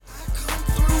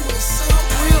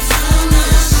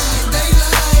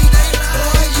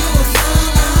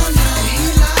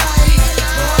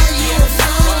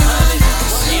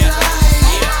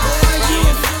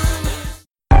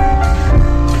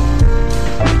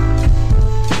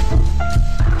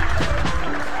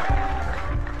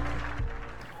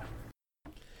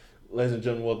and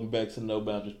gentlemen, welcome back to the No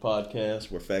Boundaries Podcast,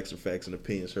 where facts are facts and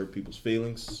opinions hurt people's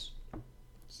feelings.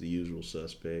 It's the usual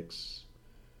suspects.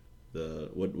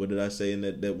 What did I say in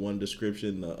that one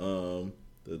description?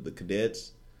 The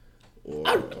cadets.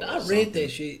 I read that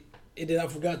shit and then I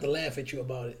forgot to laugh at you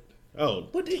about it. Oh,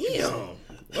 what the hell?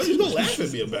 What you gonna laugh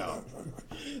at me about?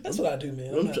 That's what I do,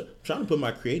 man. I'm trying to put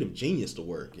my creative genius to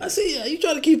work. I see. Yeah, you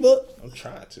trying to keep up. I'm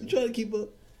trying to. You trying to keep up.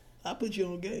 I put you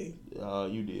on game.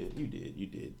 You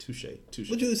did. Touche.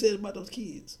 What you said about those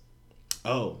kids?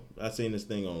 Oh, I seen this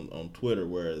thing on Twitter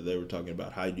where they were talking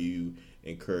about how do you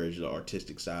encourage the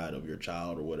artistic side of your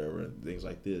child or whatever, and things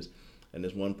like this. And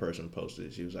this one person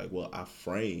posted, she was like, well, I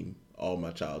frame all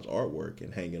my child's artwork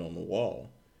and hang it on the wall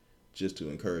just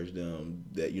to encourage them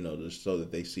that, just so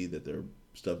that they see that their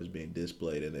stuff is being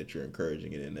displayed and that you're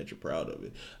encouraging it and that you're proud of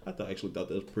it. I actually thought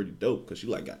that was pretty dope because she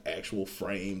got actual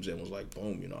frames and was like,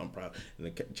 boom, I'm proud. And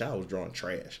the child was drawing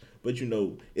trash. But,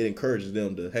 it encourages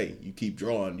them to, hey, you keep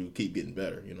drawing, you keep getting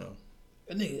better,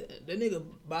 That nigga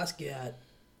Basquiat,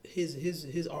 his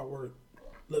artwork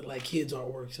looked like kids'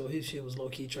 artwork, so his shit was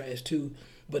low-key trash too.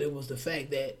 But it was the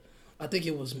fact that I think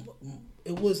it wasn't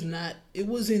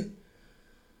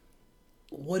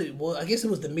what it was. I guess it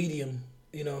was the medium,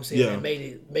 you know what I'm saying, that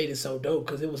made it so dope,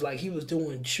 because it was like he was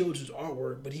doing children's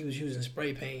artwork, but he was using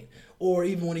spray paint, or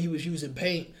even when he was using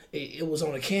paint, it was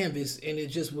on a canvas and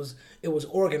it was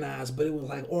organized, but it was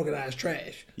like organized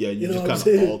trash. Yeah, you just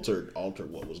kind of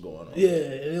altered what was going on. Yeah,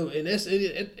 and that's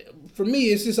it. For me,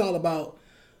 it's just all about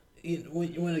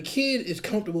when a kid is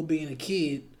comfortable being a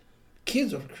kid.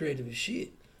 Kids are creative as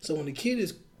shit. So when the kid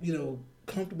is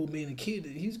comfortable being a kid,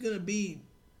 he's gonna be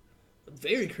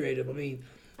very creative. I mean,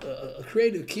 a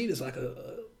creative kid is like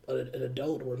an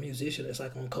adult or a musician that's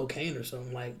like on cocaine or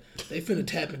something. Like, they finna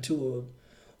tap into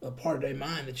a part of their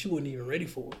mind that you wasn't even ready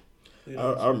for.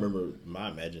 I remember my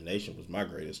imagination was my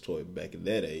greatest toy back in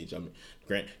that age. I mean,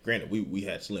 granted, we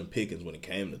had slim pickings when it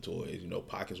came to toys.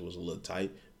 Pockets was a little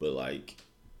tight, but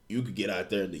you could get out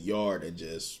there in the yard and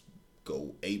just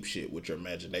go ape shit with your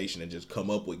imagination and just come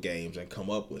up with games and come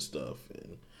up with stuff.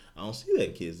 And I don't see that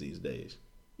in kids these days.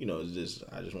 It's just,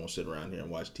 I just want to sit around here and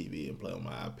watch TV and play on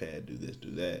my iPad, do this, do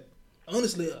that.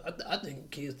 Honestly, I think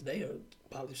kids today are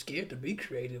probably scared to be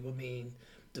creative. I mean,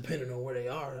 depending on where they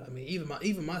are. I mean,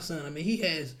 even my son, I mean,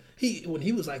 he when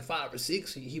he was like 5 or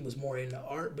 6, he was more into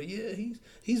art. But yeah,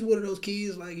 he's one of those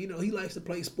kids, he likes to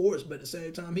play sports, but at the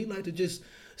same time, he like to just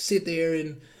sit there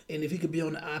and if he could be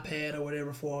on the iPad or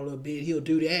whatever for a little bit, he'll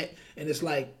do that. And it's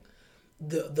like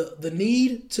the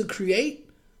need to create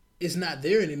is not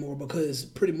there anymore, because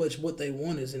pretty much what they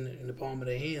want is in the palm of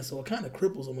their hand. So it kind of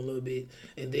cripples them a little bit.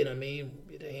 And then, I mean,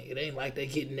 it ain't like they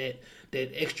getting that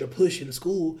extra push in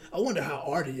school. I wonder how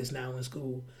art is now in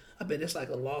school. I bet that's like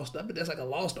a lost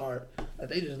art. Like,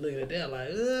 they just looking at that like,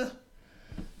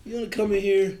 you want to come in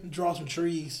here and draw some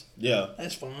trees? Yeah,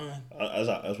 that's fine.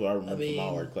 That's what I remember from my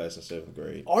art class in 7th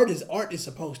grade. Art is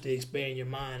supposed to expand your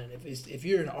mind, and if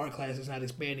you're in an art class that's not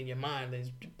expanding your mind, then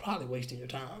it's probably wasting your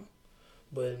time.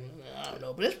 But I don't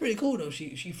know. But that's pretty cool though.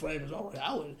 She framed us all right.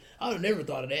 I would have never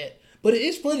thought of that. But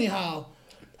it's funny how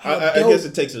I guess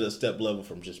it takes it a step level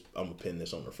from just, I'm gonna pin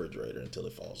this on the refrigerator until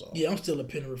it falls off. Yeah, I'm still a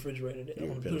pin the refrigerator. I'm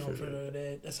gonna put it on the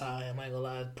refrigerator. That's how I am. I ain't gonna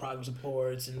lie. Progress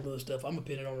reports and little stuff. I'm gonna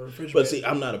pin it on the refrigerator. But see,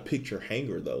 I'm not a picture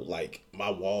hanger though. Like,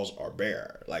 my walls are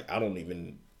bare. Like, I don't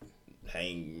even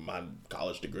hang my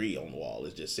college degree on the wall.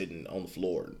 It's just sitting on the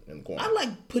floor in the corner. I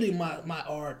like putting my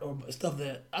art or stuff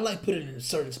that I like putting it in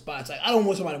certain spots. Like, I don't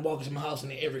want somebody walking to my house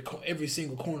and in every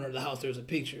single corner of the house there's a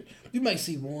picture. You might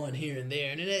see one here and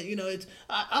there, and that, it's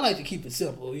I like to keep it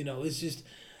simple. It's just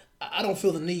I don't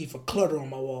feel the need for clutter on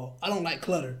my wall. I don't like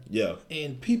clutter. Yeah.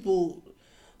 And people,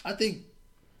 I think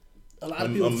a lot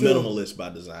of people feel minimalist by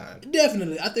design.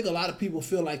 Definitely, I think a lot of people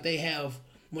feel like they have,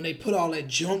 when they put all that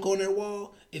junk on their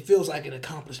wall, it feels like an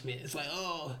accomplishment. It's like,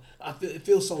 it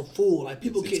feels so full. Like,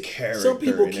 people it's character, some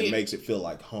people and it makes it feel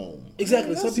like home.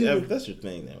 Exactly. Some people, that's your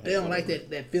thing. They don't like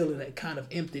that feeling, that kind of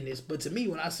emptiness. But to me,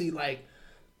 when I see, like,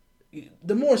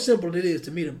 the more simple it is,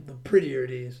 to me, the prettier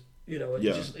it is.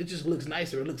 It just looks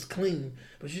nicer. It looks clean.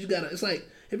 But you just gotta. It's like,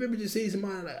 have you ever just seen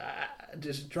somebody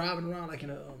just driving around like in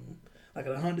a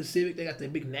Honda Civic? They got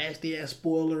that big nasty ass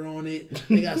spoiler on it.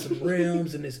 They got some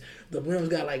rims, and the rims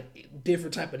got like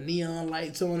different type of neon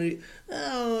lights on it.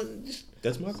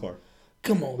 That's my car.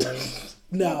 Come on, man.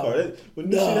 No, when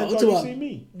you see that car, you see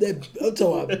me. I'm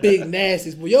talking about big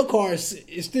nasties. Well, your car is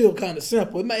still kind of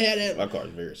simple. It might have that. My car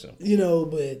is very simple.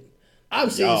 But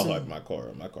I've seen y'all like my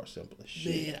car. My car's simple as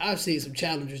shit. Man, I've seen some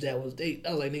Challengers that was. I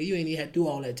was like, nigga, you ain't even have to do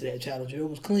all that to that Challenger. It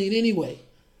was clean anyway.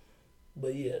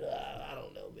 But yeah, I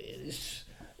don't know, man.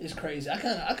 It's crazy. I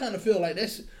kind of feel like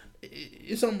that's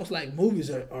it's almost like movies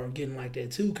are getting like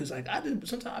that too. Cause like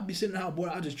sometimes I be sitting out bored.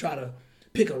 I just try to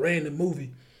pick a random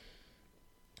movie,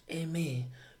 and man,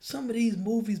 some of these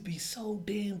movies be so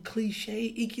damn cliche.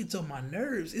 It gets on my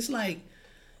nerves. It's like,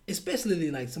 especially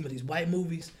like some of these white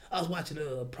movies. I was watching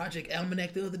Project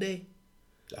Almanac the other day.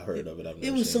 I heard of it. I've never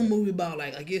It was seen some movie about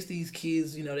like, I guess these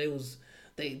kids,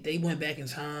 they went back in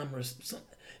time or something.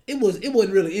 It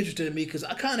wasn't really interesting to me because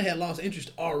I kind of had lost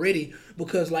interest already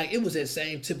because like it was that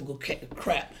same typical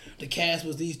crap. The cast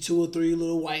was these 2 or 3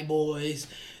 little white boys.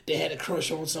 They had a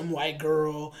crush on some white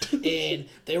girl, and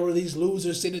they were these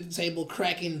losers sitting at the table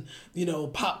cracking,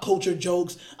 pop culture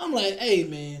jokes. I'm like, hey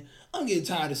man, I'm getting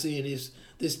tired of seeing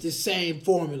this same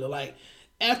formula. Like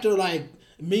after like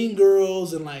Mean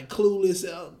Girls and like Clueless,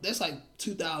 that's like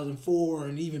 2004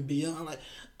 and even beyond. Like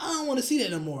I don't want to see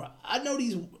that no more. I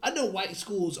know white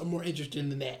schools are more interesting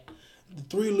than that. The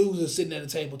 3 losers sitting at a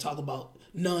table talk about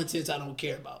nonsense I don't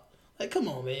care about. Like, come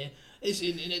on, man.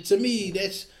 To me,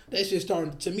 that's just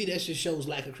starting. To me, that just shows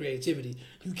lack of creativity.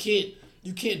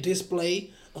 You can't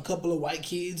display a couple of white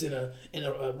kids and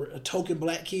a token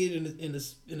black kid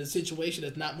in a situation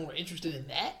that's not more interested in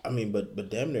that. I mean,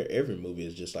 but damn near every movie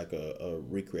is just like a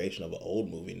recreation of an old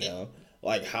movie now.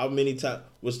 Like how many times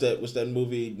what's that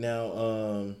movie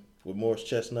now with Morris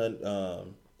Chestnut?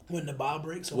 When the Bow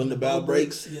Breaks. When the Bow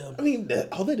Breaks. Yeah. I mean,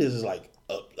 all that is like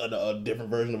a different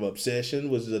version of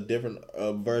Obsession. Was a different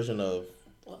version of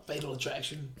Fatal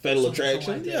Attraction. Fatal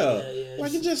Attraction. Like Yeah. Yeah.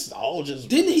 It just all just.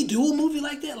 Didn't he do a movie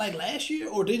like that like last year,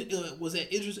 or was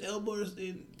that Idris Elba?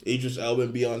 Idris Elba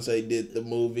and Beyonce did the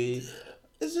movie.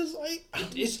 It's just like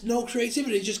it's no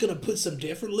creativity. They're just gonna put some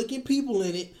different looking people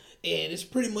in it. And it's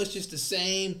pretty much just the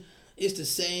same. It's the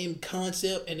same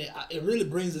concept, and it really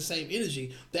brings the same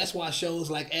energy. That's why shows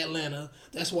like Atlanta.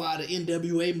 That's why the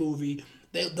NWA movie.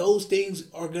 Those things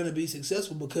are gonna be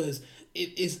successful because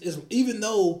it's even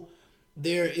though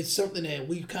it's something that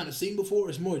we've kind of seen before.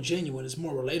 It's more genuine. It's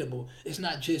more relatable. It's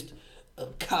not just a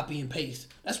copy and paste.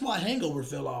 That's why Hangover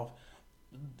fell off.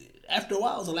 After a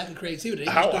while, it was a lack of creativity.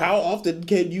 How often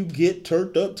can you get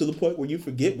turned up to the point where you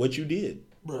forget what you did,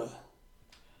 bruh?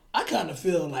 I kind of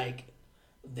feel like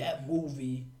that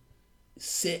movie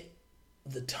set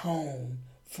the tone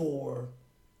for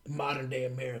modern day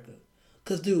America.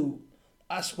 Cause dude,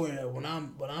 I swear when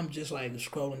I'm just like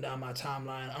scrolling down my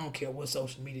timeline, I don't care what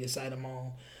social media site I'm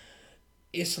on.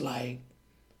 It's like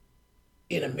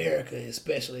in America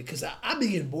especially, cause I be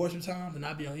getting bored sometimes, and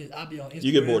I be on Instagram.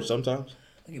 You get bored sometimes.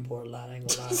 I get bored a lot. I ain't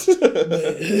gonna lie.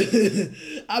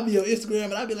 But I be on Instagram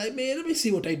and I be like, man, let me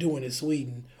see what they doing in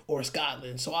Sweden or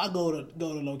Scotland. So I go to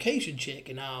location check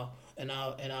and I'll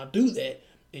do that.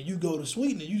 And you go to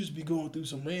Sweden and you just be going through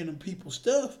some random people's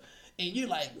stuff, and you're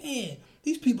like, man,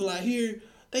 these people out here,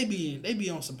 they be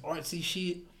on some artsy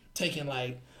shit, taking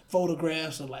like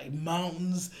photographs of like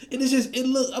mountains, and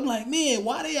I'm like, man,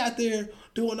 why they out there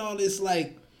doing all this,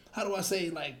 like, how do I say,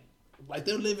 like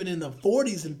they're living in the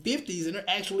 40s and 50s and they're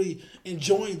actually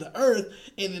enjoying the earth.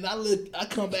 And then I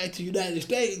come back to the United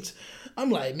States, I'm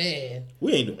like, man,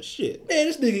 we ain't doing shit. Man,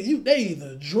 this nigga, they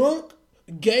either drunk,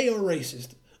 gay, or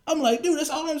racist. I'm like, dude, that's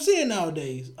all I'm seeing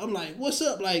nowadays. I'm like, what's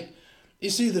up? Like,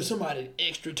 it's either somebody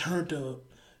extra turned up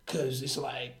because it's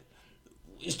like,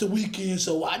 it's the weekend,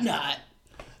 so why not?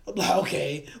 I'm like,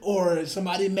 okay. Or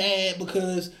somebody mad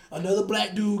because another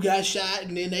black dude got shot,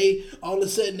 and then they all of a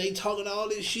sudden they talking all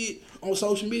this shit on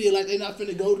social media like they not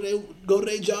finna go to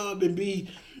their job and be,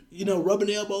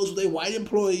 rubbing elbows with their white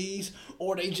employees,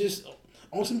 or they just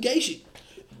on some gay shit.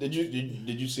 Did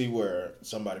you see where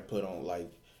somebody put on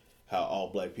like how all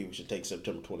black people should take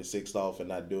September 26th off and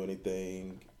not do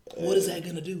anything? What is that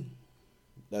gonna do?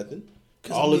 Nothing.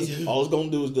 All it's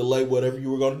gonna do is delay whatever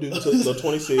you were gonna do to the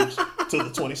 26th to the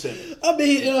 27th. I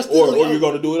mean, or you're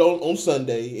gonna do it on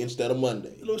Sunday instead of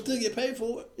Monday. You'll still get paid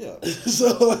for it. Yeah. So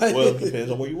like, well, it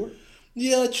depends on where you work.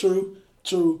 Yeah, true.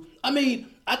 I mean,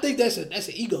 I think that's an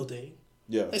ego thing.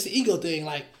 Yeah, that's an ego thing.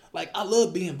 Like I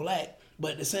love being black,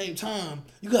 but at the same time,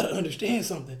 you gotta understand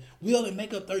something. We only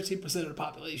make up 13% of the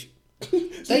population.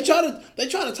 They try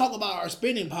to talk about our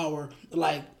spending power,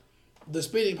 like the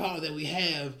spending power that we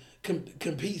have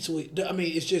competes with. I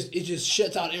mean, it just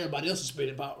shuts out everybody else's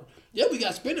spending power. Yeah, we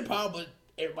got spending power, but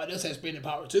everybody else has spending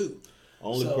power too.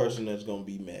 Only person that's gonna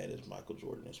be mad is Michael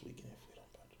Jordan this weekend if we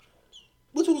don't buy the drugs.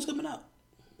 Which one's coming out?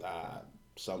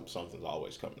 Something's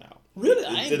always coming out. Really?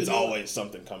 It's always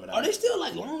something coming out. Are they still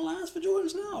like long lines for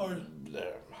Jordans now, or?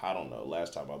 I don't know.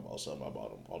 Last time I bought something, I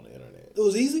bought them on the internet. It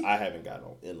was easy? I haven't gotten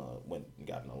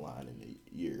a line in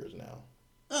years now.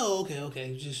 Oh,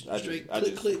 okay. Just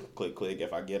click. Click.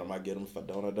 If I get them, I get them. If I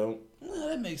don't, I don't. Well,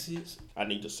 that makes sense. I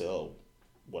need to sell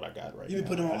what I got right now. You been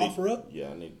putting on OfferUp? Yeah,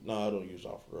 I don't use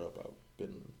OfferUp. I've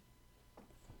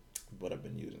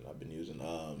been using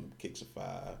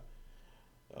Kixify.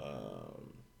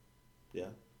 Yeah,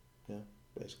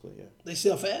 basically, yeah. They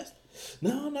sell fast?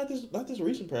 No, not this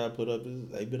recent pair I put up.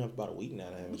 They've been up about a week now.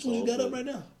 Which one you got up right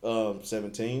now?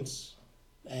 17s.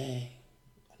 Dang.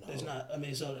 It's not. I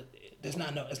mean, so it's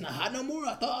not hot no more.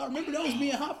 I remember those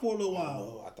being hot for a little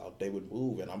while. I thought they would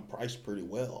move, and I'm priced pretty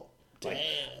well. Damn.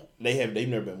 They've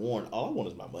never been worn. All I want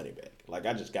is my money back. Like,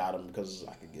 I just got them because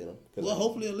I could get them. Well,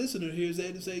 hopefully a listener hears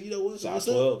that and say, you know what? Size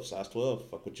 12.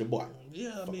 Fuck with your boy.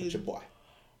 Yeah, fuck with your boy.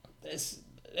 That's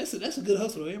a good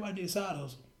hustle. Everybody needs a side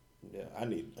hustle. Yeah, I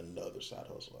need another side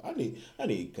hustle. I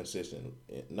need consistent.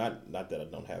 Not that I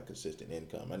don't have consistent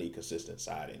income. I need consistent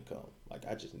side income. Like,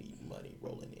 I just need money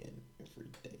rolling in every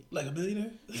day. Like a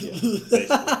millionaire? Yeah, basically.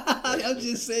 I'm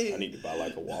just saying. I need to buy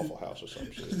like a Waffle House or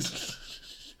some shit.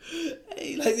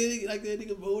 Hey, like that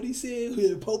nigga, what he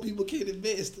said, poor people can't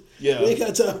invest. Yeah. We ain't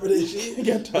got time for that shit. Ain't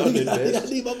got time to invest. I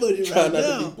need my money Try right not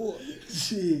now. to be poor.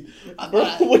 Shit. Bro,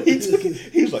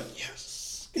 he was like, yes.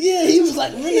 Yeah, he was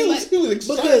like, really, he was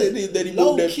excited that he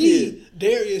moved that kid.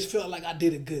 Darius felt like I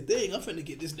did a good thing. I'm finna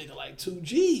get this nigga like 2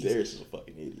 G's. Darius is a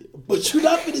fucking idiot. But you're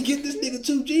not finna get this nigga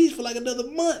 2 G's for like another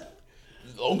month.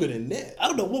 Longer than that. I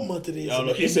don't know what month it is. Y'all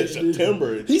know, he said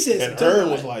September. He said and September.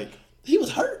 Hearn was like, he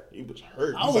was hurt. He was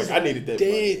hurt. I was like, I needed that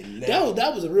money now.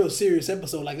 That was a real serious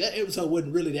episode. Like, that episode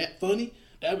wasn't really that funny.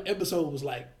 That episode was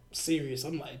like serious.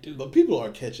 I'm like, dude. But people are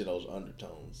catching those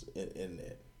undertones in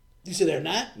that. You said they're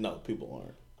not? No, people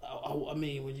aren't. I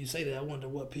mean, when you say that, I wonder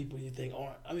what people you think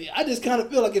aren't. I mean, I just kind of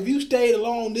feel like if you stayed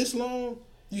alone this long,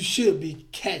 you should be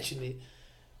catching it.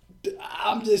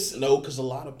 I'm just... No, because a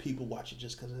lot of people watch it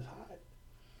just because it's hot.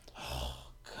 Oh,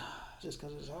 God. Just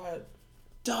because it's hot.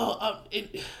 Dog,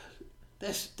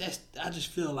 I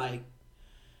just feel like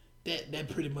that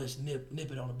pretty much nip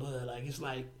it on the bud. Like, it's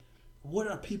like, what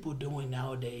are people doing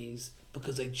nowadays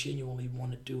because they genuinely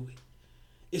want to do it?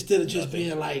 Instead of just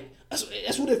being like,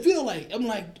 that's what it feel like. I'm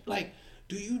like,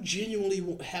 do you genuinely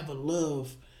have a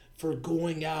love for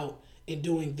going out and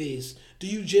doing this? Do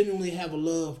you genuinely have a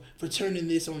love for turning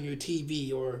this on your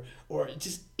TV or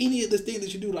just any of the things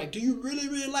that you do? Like, do you really,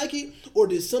 really like it? Or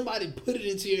did somebody put it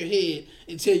into your head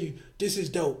and tell you, this is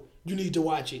dope, you need to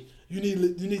watch it, you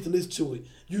need to listen to it,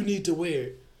 you need to wear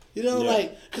it? You know,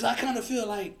 like, because I kind of feel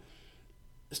like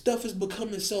stuff is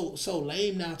becoming so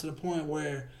lame now to the point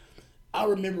where I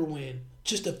remember when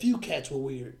just a few cats were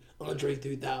weird. Andre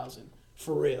 3000,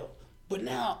 Pharrell. But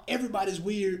now everybody's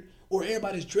weird or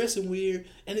everybody's dressing weird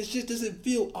and it just doesn't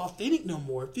feel authentic no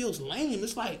more. It feels lame.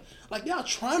 It's like y'all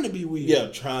trying to be weird. Yeah,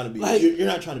 trying to be. Like, you're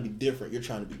not trying to be different. You're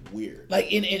trying to be weird.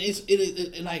 Like, and it's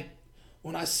like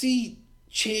when I see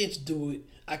Chance do it,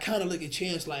 I kind of look at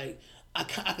Chance like I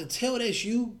can tell that's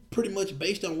you pretty much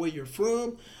based on where you're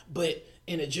from, but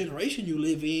in the generation you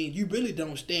live in, you really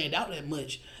don't stand out that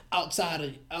much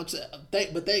outside.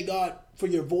 But thank God for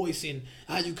your voice and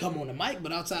how you come on the mic.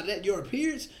 But outside of that, your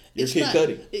appearance, you're Kid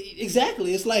Cudi.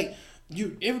 Exactly. It's like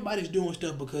everybody's doing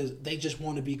stuff because they just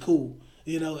want to be cool.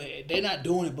 You know, they're not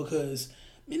doing it because,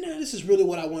 this is really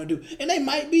what I want to do. And they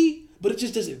might be, but it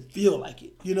just doesn't feel like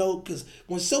it. You know, because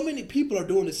when so many people are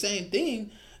doing the same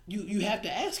thing, you have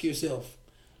to ask yourself,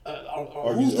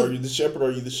 are you the shepherd or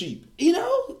are you the sheep? You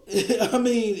know, I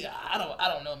mean, I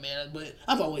don't know, man. But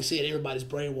I've always said everybody's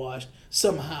brainwashed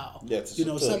somehow. Yeah,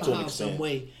 somehow, some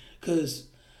way. Because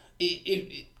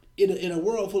in a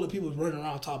world full of people running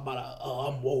around talking about,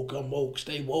 I'm woke,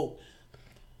 stay woke.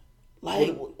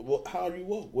 Like, how are you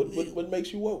woke? What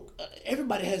makes you woke?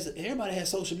 Everybody has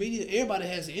social media. Everybody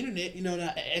has the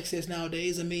internet. Access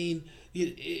nowadays. I mean,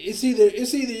 it's either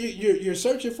you're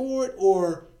searching for it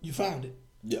or you found it.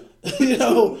 Yeah. And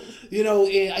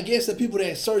I guess the people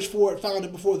that searched for it found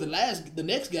it before the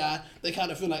next guy. They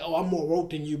kind of feel like, I'm more woke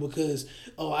than you because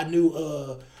I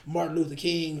knew Martin Luther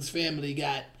King's family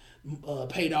got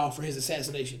paid off for his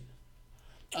assassination.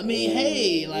 I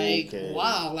mean,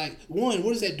 wow, like, one,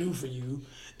 what does that do for you?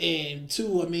 And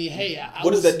two, I mean, hey,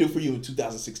 what does that do for you in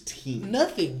 2016?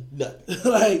 Nothing.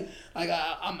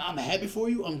 I'm happy for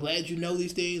you. I'm glad you know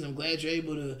these things. I'm glad you're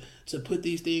able to put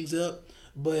these things up.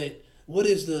 But what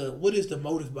is the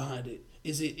motive behind it?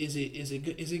 Is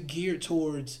it geared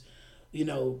towards,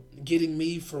 getting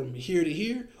me from here to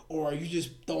here, or are you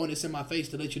just throwing this in my face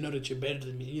to let you know that you're better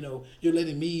than me? You're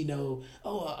letting me know,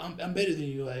 I'm better than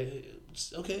you. Like,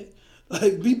 okay,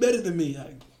 like, be better than me.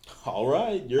 Like, all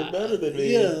right, you're better than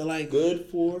me. Yeah, like, good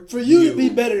for you to be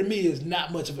better than me is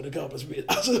not much of an accomplishment.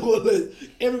 I just want to let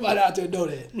everybody out there know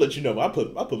that. Let you know, I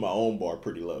put my own bar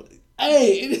pretty low.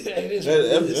 Hey, it is.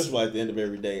 That's why at the end of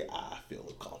every day I feel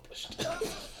accomplished.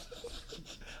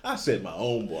 I set my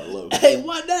own bar low. Hey,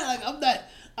 why not? Like,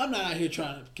 I'm not out here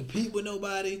trying to compete with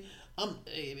nobody.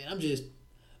 Hey man,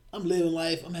 I'm living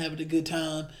life. I'm having a good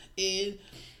time, and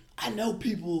I know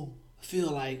people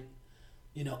feel like,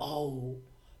 oh,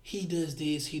 he does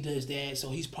this, he does that, so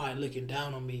he's probably looking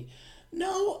down on me.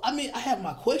 No, I mean, I have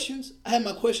my questions. I have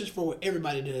my questions for what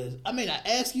everybody does. I may not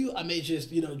ask you. I may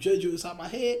just, judge you inside my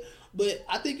head. But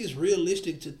I think it's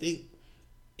realistic to think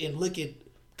and look at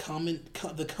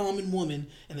the common woman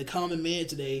and the common man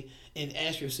today and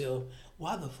ask yourself,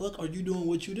 why the fuck are you doing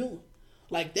what you're doing?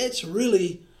 Like, that's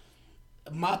really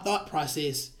my thought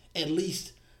process at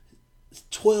least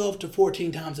 12 to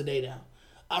 14 times a day now.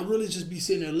 I really just be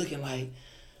sitting there looking like,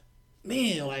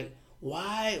 man, like,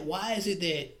 why is it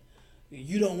that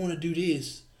you don't want to do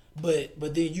this, but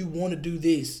then you want to do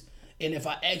this? And if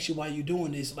I ask you why you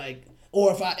doing this, like,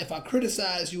 or if I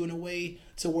criticize you in a way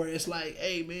to where it's like,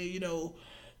 hey man,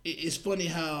 it's funny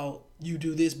how you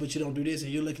do this but you don't do this,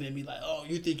 and you're looking at me like, oh,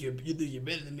 you think you're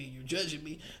better than me, you're judging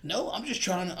me. No, I'm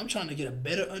trying to get a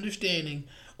better understanding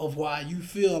of why you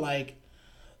feel like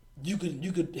you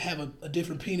could have a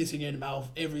different penis in your mouth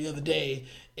every other day,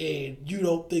 and you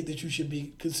don't think that you should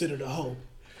be considered a hoe.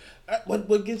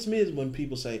 What gets me is when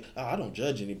people say, oh, I don't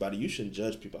judge anybody. You shouldn't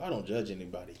judge people. I don't judge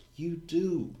anybody. You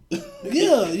do.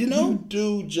 Yeah, You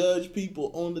do judge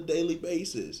people on the daily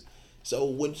basis. So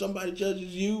when somebody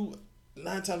judges you,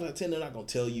 9 times out of 10, they're not going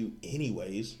to tell you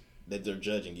anyways that they're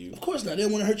judging you. Of course not. They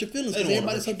don't want to hurt your feelings because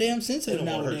everybody's so damn sensitive nowadays.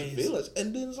 They don't want to hurt your feelings.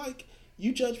 And then it's like,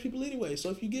 you judge people anyway.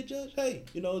 So if you get judged, hey,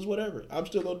 it's whatever. I'm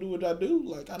still going to do what I do.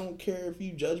 Like, I don't care if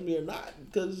you judge me or not,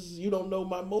 because you don't know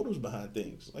my motives behind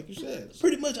things, like you said.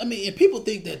 Pretty much. I mean, and people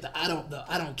think that the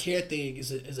I don't care thing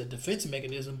is a defense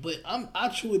mechanism, but I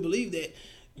truly believe that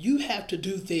you have to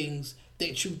do things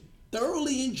that you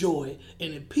thoroughly enjoy,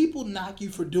 and if people knock you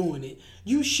for doing it,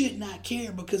 you should not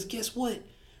care, because guess what?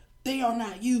 They are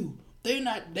not you.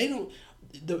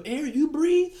 The air you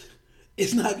breathe,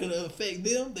 it's not going to affect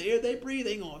them. The air they breathe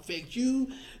ain't going to affect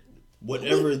you.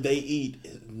 Whatever they eat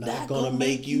is not going to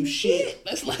make you shit.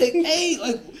 That's like, hey,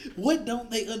 like, what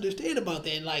don't they understand about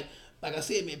that? And like I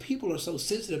said, man, people are so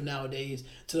sensitive nowadays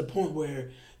to the point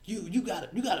where you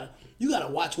gotta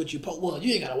watch what you post. Well,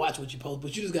 you ain't gotta watch what you post,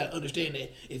 but you just gotta understand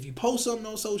that if you post something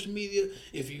on social media,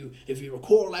 if you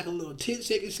record like a little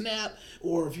 10-second snap,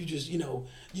 or if you just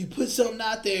you put something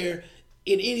out there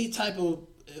in any type of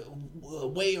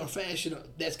way or fashion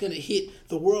that's gonna hit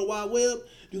the World Wide Web,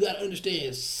 you gotta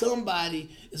understand somebody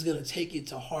is gonna take it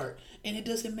to heart, and it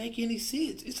doesn't make any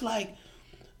sense. It's like,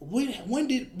 when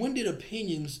did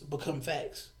opinions become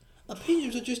facts?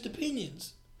 Opinions are just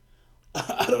opinions.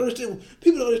 I don't understand.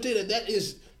 People don't understand that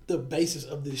is the basis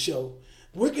of this show.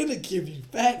 We're gonna give you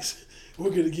facts.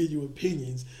 We're gonna give you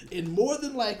opinions, and more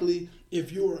than likely,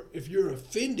 if you're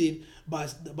offended by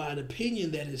an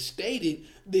opinion that is stated,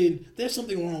 then there's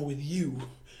something wrong with you,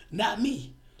 not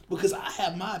me, because I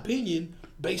have my opinion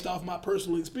based off my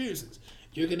personal experiences.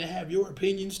 You're gonna have your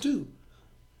opinions too.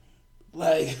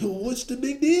 Like, what's the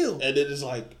big deal? And then it's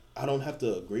like, I don't have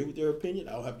to agree with your opinion.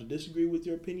 I don't have to disagree with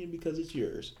your opinion, because it's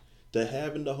yours to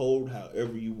have and to hold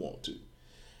however you want to.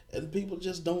 And people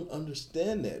just don't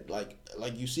understand that. Like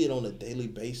you see it on a daily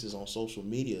basis on social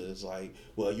media. It's like,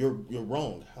 well, you're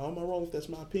wrong. How am I wrong if that's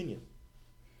my opinion?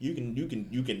 You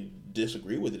can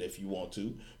disagree with it if you want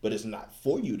to, but it's not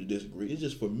for you to disagree. It's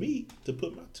just for me to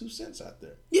put my 2 cents out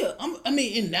there. Yeah,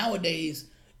 and nowadays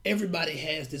everybody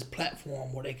has this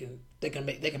platform where they can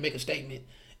make a statement,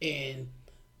 and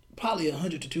probably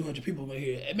 100 to 200 people will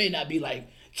hear it. It may not be like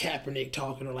Kaepernick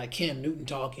talking or like Cam Newton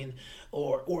talking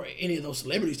or any of those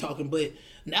celebrities talking, but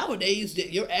nowadays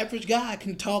your average guy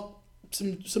can talk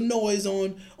some noise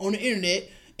on the internet,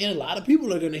 and a lot of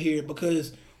people are going to hear it,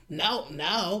 because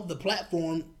now the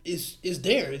platform is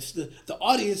there. It's the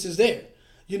audience is there.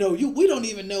 We don't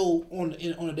even know on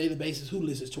a daily basis who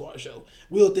listens to our show.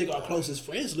 We'll think our closest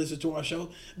friends listen to our show,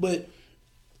 but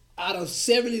out of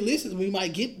 70 listens we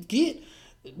might get,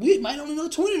 we might only know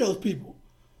 20 of those people.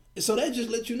 And so that just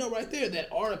lets you know right there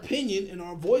that our opinion and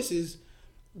our voices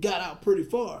got out pretty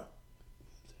far.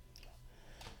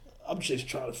 I'm just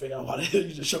trying to figure out why the hell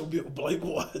you just showed me a blank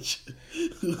watch.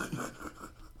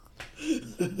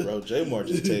 Bro, J-Mar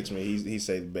just texted me. He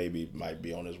said the baby might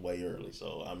be on his way early.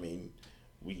 So, I mean,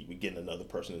 we getting another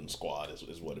person in the squad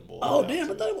is what it boils down damn,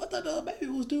 to. I thought the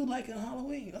baby was due like in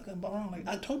Halloween, like around like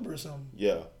October or something.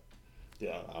 Yeah.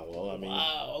 Yeah, well, I mean...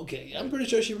 Wow, okay. I'm pretty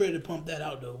sure she's ready to pump that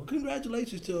out, though.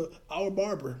 Congratulations to our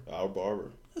barber. Our barber.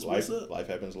 That's what's up. Life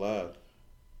happens live.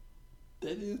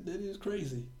 That is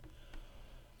crazy.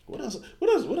 What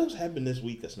else happened this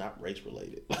week that's not race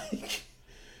related? Like,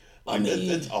 I mean,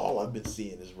 that's all I've been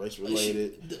seeing is race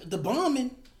related. The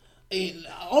bombing, and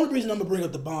the only reason I'm gonna bring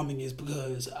up the bombing is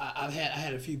because I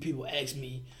had a few people ask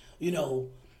me,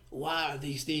 why are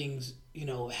these things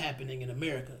happening in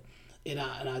America, and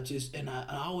I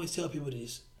always tell people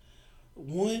this.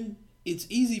 One, it's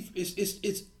easy.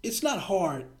 It's not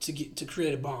hard to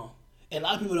create a bomb, and a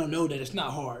lot of people don't know that it's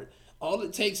not hard. All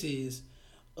it takes is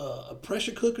a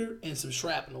pressure cooker and some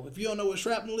shrapnel. If you don't know what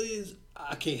shrapnel is,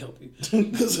 I can't help you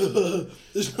because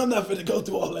I'm not going to go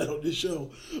through all that on this show.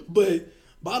 But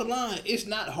bottom line, it's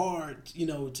not hard, to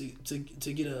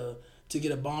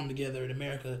get a bomb together in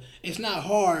America. It's not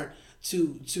hard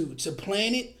to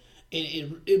plan it,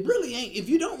 and it really ain't. If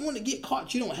you don't want to get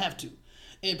caught, you don't have to.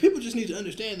 And people just need to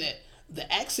understand that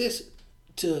the access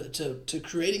to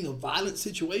creating a violent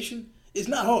situation is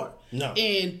not hard. No.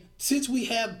 And since we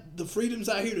have the freedoms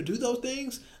out here to do those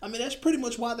things, I mean, that's pretty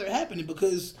much why they're happening,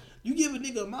 because you give a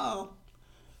nigga a mile,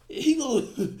 he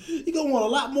gonna want a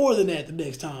lot more than that the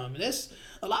next time. And that's,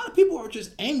 a lot of people are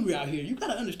just angry out here. You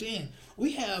gotta understand,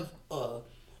 we have a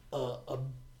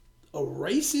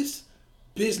racist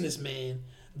businessman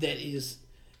that is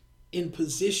in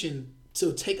position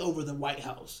to take over the White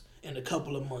House in a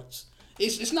couple of months.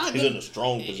 It's not. He's in a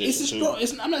strong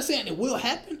position. I'm not saying it will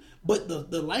happen, but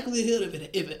the likelihood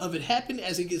of it happening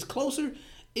as it gets closer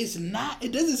is not.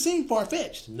 It doesn't seem far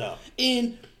fetched. No.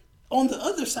 And on the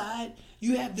other side,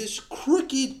 you have this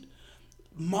crooked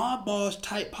mob boss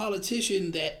type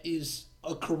politician that is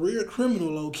a career criminal,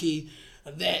 low key,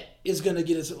 that is gonna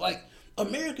get us. Like,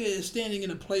 America is standing in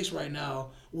a place right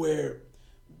now where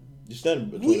you're standing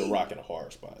between a rock and a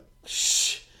hard spot.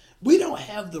 We don't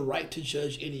have the right to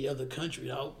judge any other country.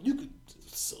 You could,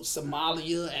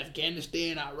 Somalia,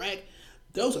 Afghanistan, Iraq,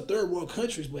 those are third world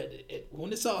countries. But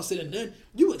when it's all said and done,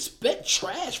 you expect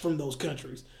trash from those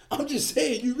countries. I'm just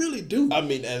saying, you really do. I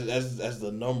mean, as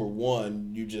the number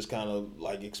one, you just kind of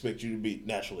like expect you to be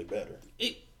naturally better.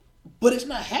 But it's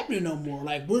not happening no more.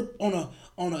 Like, we're in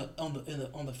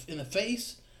the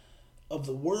face of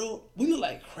the world. We look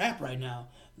like crap right now.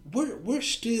 We're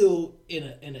still in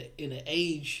an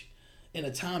age, in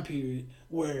a time period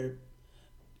where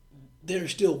there are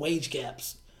still wage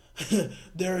gaps.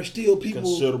 There are still people,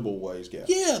 considerable wage gaps.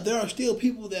 Yeah, there are still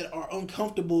people that are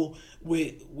uncomfortable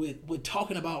with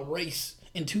talking about race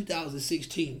in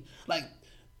 2016. Like,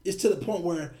 it's to the point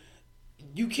where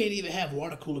you can't even have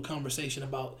water cooler conversation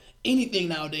about anything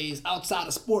nowadays outside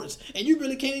of sports, and you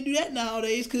really can't do that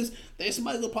nowadays because there's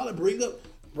somebody that'll probably bring up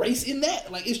race in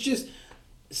that. Like, it's just,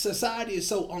 society is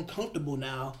so uncomfortable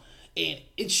now, and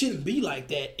it shouldn't be like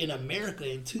that in America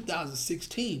in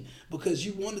 2016, because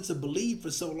you wanted to believe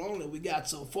for so long that we got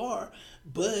so far,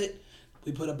 but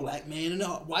we put a black man in the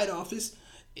White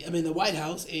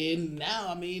House, and now,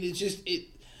 I mean, it's just,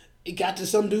 it got to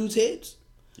some dudes' heads.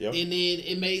 Yep. And then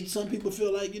it made some people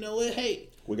feel like, you know what, hey,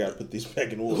 we got to put these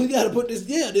back in order. We got to put this,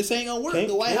 this ain't going to work.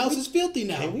 The White House is filthy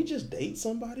now. Can we just date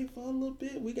somebody for a little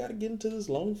bit? We got to get into this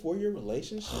long 4-year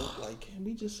relationship. Like, can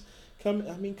we just come,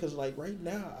 I mean, because like right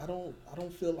now, I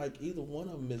don't feel like either one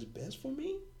of them is best for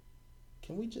me.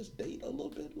 Can we just date a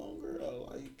little bit longer?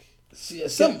 Or like, yeah,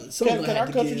 can our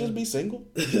country just be single?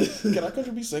 Can our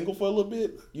country be single for a little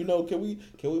bit? Can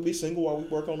we be single while we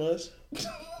work on us?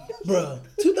 Bruh,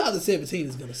 2017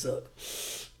 is gonna suck.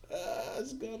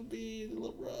 It's gonna be a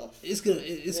little rough. It's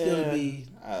gonna be.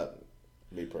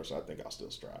 Me personally, I think I'll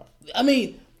still strive. I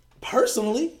mean,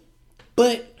 personally,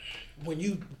 but when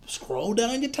you scroll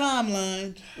down your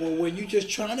timeline, or when you're just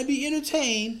trying to be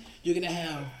entertained, you're gonna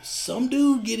have some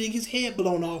dude getting his head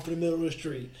blown off in the middle of the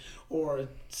street, or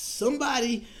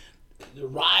somebody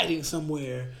riding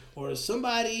somewhere, or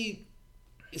somebody.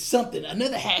 Something,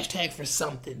 another hashtag for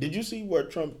something. Did you see where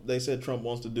they said Trump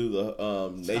wants to do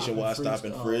the nationwide stop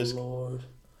and frisk? Oh, Lord.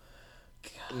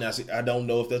 God. Now, see, I don't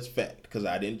know if that's fact because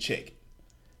I didn't check it.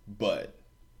 But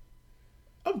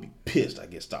I'd be pissed I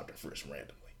get stopped and frisked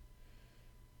randomly.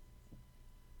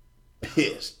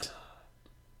 Pissed.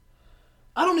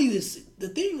 I don't even see, the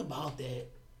thing about that,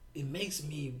 it makes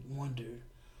me wonder,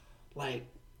 like,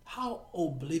 how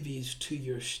oblivious to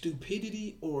your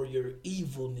stupidity or your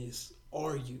evilness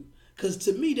are you? Because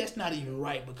to me, that's not even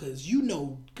right, because you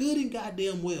know good and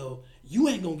goddamn well you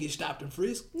ain't gonna get stopped and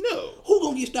frisked. No. Who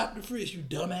gonna get stopped and frisked, you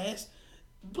dumbass?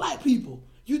 Black people.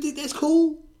 You think that's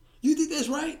cool? You think that's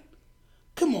right?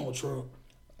 Come on, Trump.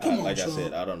 Come on, like Trump. I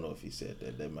said, I don't know if he said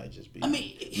that. That might just be. I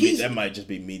mean, that might just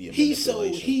be media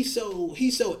manipulation.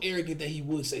 He's so arrogant that he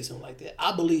would say something like that.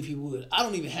 I believe he would. I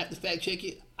don't even have to fact check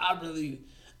it.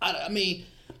 I mean,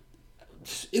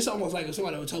 it's almost like if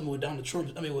somebody would tell me what Donald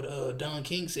Trump, what Don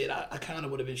King said, I kind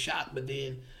of would have been shocked. But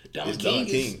then Don King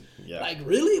is like,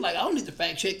 really? Like, I don't need to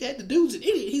fact check that. The dude's an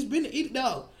idiot. He's been an idiot,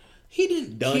 dog. He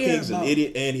didn't Don care King's an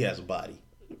idiot, and he has a body.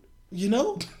 You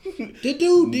know? The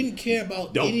dude didn't care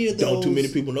about any of those. Don't too many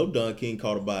people know Don King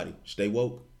caught a body. Stay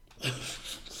woke.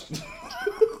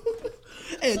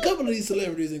 Hey, a couple of these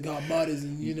celebrities that caught bodies,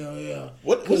 and yeah.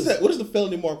 What's that? What is the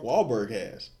felony Mark Wahlberg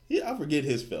has? I forget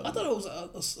his felony. I thought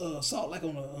it was assault, like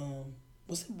on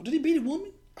a did he beat a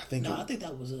woman? I think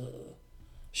that was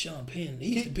Sean Penn.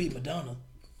 He used to beat Madonna.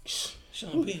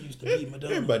 Sean Penn used to beat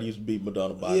Madonna. Everybody used to beat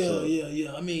Madonna by herself.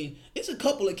 Yeah. I mean, it's a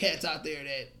couple of cats out there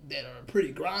that are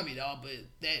pretty grimy, dog. But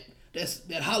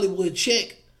that Hollywood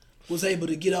check was able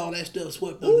to get all that stuff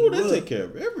swept under the rug. They take care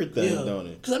of everything, don't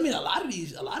it? Because I mean, a lot of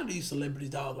these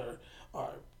celebrities, dog, are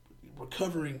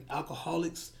recovering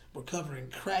alcoholics, recovering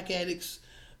crack addicts.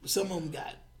 Some of them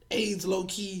got AIDS low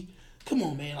key. Come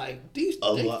on, man, like they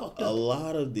fucked up. A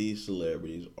lot of these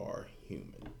celebrities are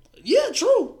human. Yeah,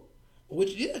 true.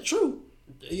 True.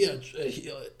 Yeah,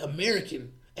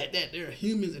 American at that. They're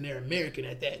humans and they're American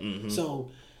at that. Mm-hmm.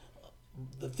 So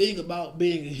the thing about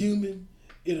being a human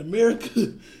in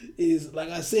America is, like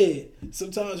I said,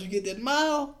 sometimes you get that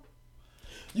mile.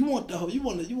 You want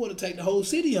to take the whole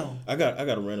city on. I got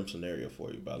a random scenario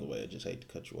for you, by the way. I just hate to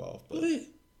cut you off, but go ahead.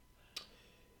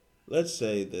 Let's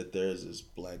say that there's this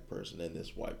black person and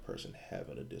this white person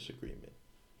having a disagreement,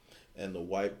 and the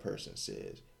white person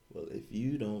says, "Well, if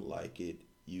you don't like it,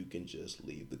 you can just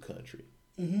leave the country."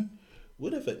 Mm-hmm.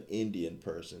 What if an Indian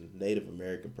person, Native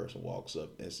American person, walks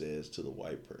up and says to the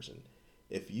white person,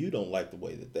 "If you don't like the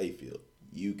way that they feel,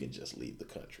 you can just leave the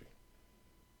country"?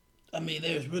 I mean,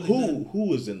 there's really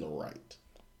who is in the right?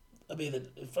 I mean,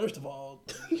 first of all,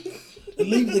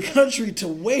 leave the country to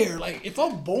where? Like, if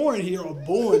I'm born here, I'm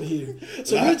born here.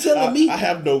 So you're telling me I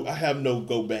have no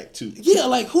go back to. Yeah,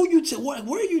 like who you?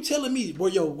 Where are you telling me where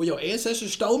your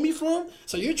ancestors stole me from?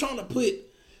 So you're trying to put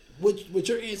what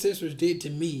your ancestors did to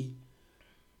me.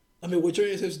 I mean, what your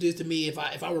ancestors did to me. If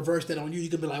I reverse that on you, you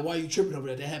could be like, "Why are you tripping over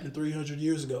that? That happened 300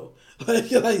 years ago." like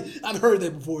I've heard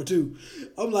that before too.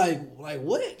 I'm like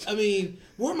what? I mean,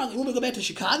 where am I? Want to go back to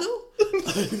Chicago? What am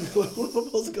I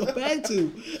supposed to go back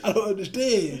to? I don't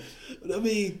understand. I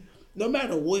mean, no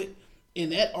matter what,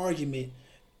 in that argument,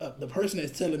 the person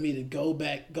that's telling me to go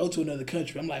to another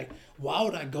country, I'm like, why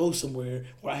would I go somewhere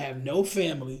where I have no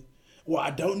family, where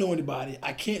I don't know anybody,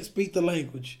 I can't speak the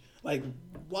language? Like,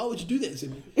 why would you do that to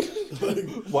me?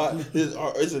 Why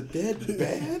is it that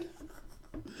bad?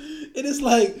 And it's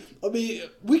like, I mean,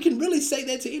 we can really say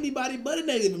that to anybody but a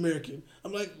Native American.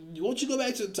 I'm like, won't you go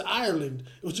back to Ireland?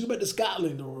 Won't you go back to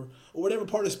Scotland or whatever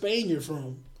part of Spain you're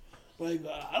from? Like,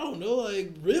 I don't know.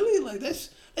 Like, really? Like, that's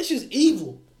just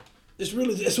evil. That's what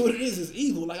it is. It's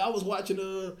evil. Like, I was watching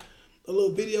a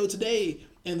little video today,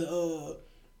 and the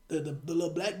little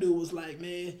black dude was like,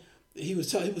 man, he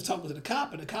was talking to the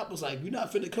cop, and the cop was like, "You're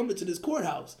not finna come into this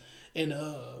courthouse." And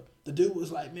the dude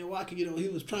was like, "Man, why can he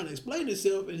was trying to explain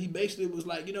himself, and he basically was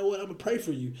like, "You know what? I'm gonna pray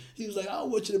for you." He was like, "I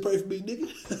don't want you to pray for me, nigga."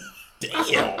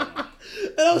 Damn.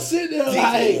 And I'm sitting there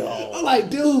I'm like,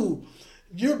 dude,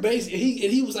 you're basically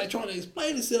he was like trying to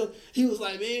explain himself. He was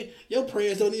like, "Man, your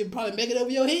prayers don't even probably make it over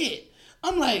your head."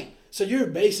 I'm like, so you're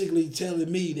basically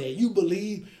telling me that you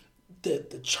believe that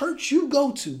the church you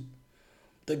go to,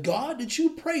 the God that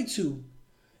you pray to,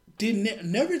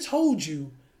 never told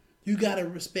you gotta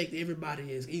respect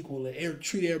everybody as equal and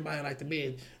treat everybody like the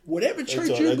man. Whatever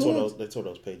church you're going, they tore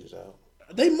those pages out.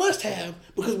 They must have,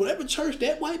 because whatever church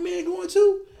that white man going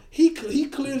to, he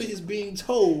clearly is being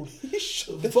told,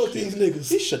 fuck these niggas.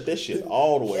 He shut that shit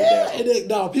all the way down. And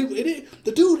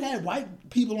the dude had white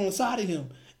people on the side of him,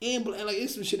 and like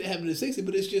it's some shit that happened in the '60s.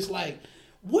 But it's just like,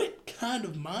 what kind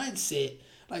of mindset?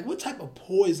 Like, what type of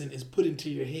poison is put into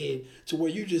your head to where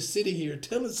you're just sitting here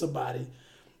telling somebody,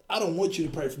 "I don't want you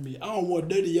to pray for me. I don't want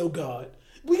none of your God."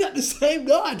 We got the same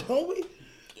God, don't we?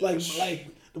 Like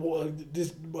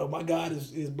my God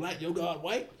is black, your God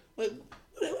white. Like,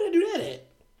 where they do that at?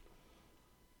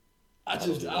 I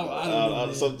don't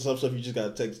know. Some stuff you just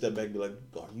gotta take a step back and be like,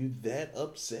 "Are you that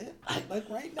upset? Like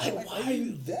right now? Like, why are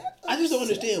you that upset?" I just don't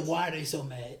understand why are they so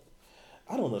mad.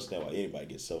 I don't understand why anybody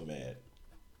gets so mad.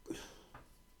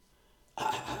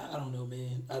 I don't know,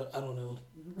 man. I don't know.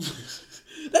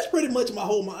 That's pretty much my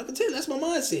whole mind. I can tell you, that's my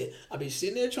mindset. I be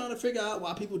sitting there trying to figure out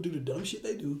why people do the dumb shit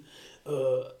they do.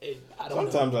 And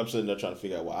sometimes I'm sitting there trying to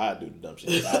figure out why I do the dumb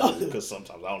shit that I do, because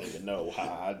sometimes I don't even know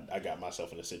how I got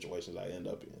myself in the situations I end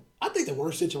up in. I think the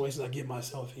worst situations I get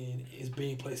myself in is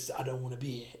being places I don't want to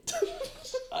be at.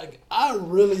 Like, I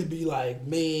really be like,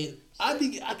 man,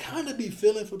 I kind of be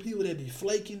feeling for people that be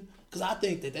flaking Because I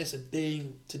think that that's a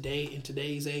thing today in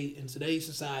today's age, in today's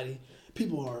society.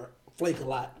 People are flake a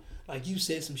lot. Like you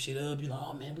set some shit up, you're like,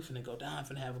 oh man, we finna go down,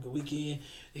 finna have a good weekend.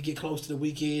 You get close to the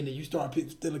weekend and you start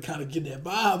people still kind of get that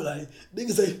vibe, like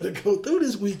niggas ain't finna go through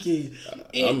this weekend.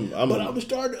 I'm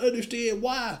starting to understand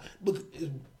why. Because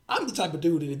I'm the type of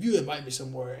dude that if you invite me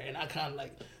somewhere and I kind of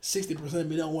like 60% of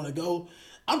me don't want to go,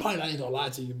 I'm probably not even gonna lie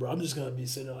to you, bro. I'm just gonna be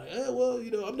sitting there like, well,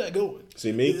 I'm not going.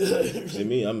 See me,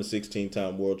 I'm a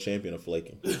 16-time world champion of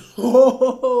flaking.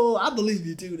 Oh, I believe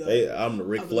you too, though. Hey, I'm the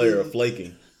Ric Flair of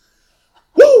flaking.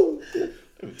 Woo!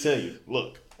 Let me tell you,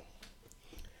 look,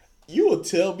 you will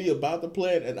tell me about the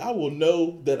plan, and I will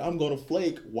know that I'm gonna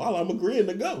flake while I'm agreeing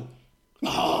to go.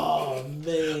 Oh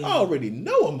man, I already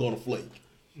know I'm gonna flake.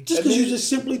 Just because you just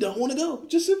simply don't want to go.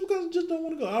 Just simply because I just don't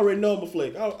want to go. I already know I'm a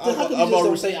flake. I've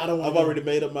already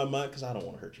made up my mind because I don't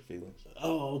want to hurt your feelings.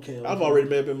 Oh, okay. I've already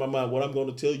made up in my mind what I'm going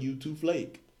to tell you to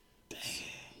flake. Dang.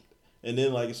 And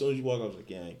then, like, as soon as you walk, I was like,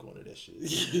 yeah, I ain't going to that shit.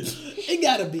 It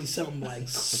got to be something, like,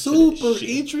 super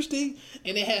interesting.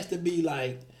 And it has to be,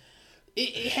 like,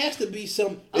 it has to be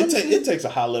some... It takes a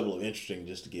high level of interesting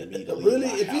just to get me to leave my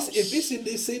house. If it's in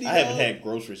this city... I haven't had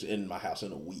groceries in my house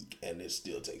in a week, and it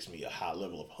still takes me a high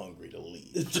level of hungry to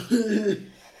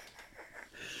leave.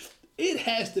 It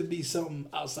has to be something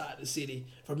outside the city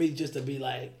for me just to be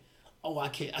like, oh, I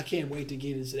can't wait to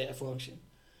get into that function.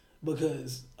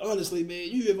 Because, honestly,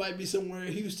 man, you invite me somewhere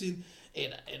in Houston,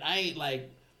 and I ain't, like,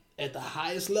 at the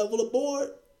highest level of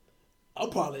board... I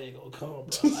probably ain't gonna come,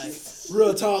 bro. Like,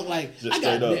 real talk, like, I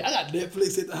got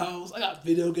Netflix at the house. I got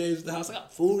video games at the house. I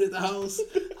got food at the house.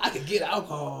 I can get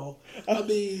alcohol. I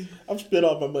mean... I've spent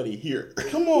all my money here.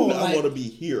 Come on. I want to be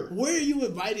here. Where are you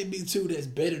inviting me to that's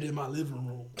better than my living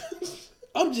room?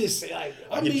 I'm just saying, like...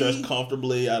 I can dress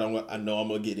comfortably. I know I'm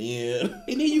gonna get in. And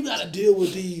then you gotta deal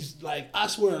with these, like, I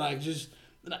swear, like, just...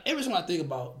 Every time I think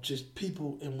about just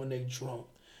people and when they drunk,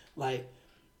 like,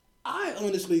 I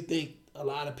honestly think a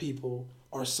lot of people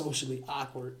are socially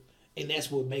awkward, and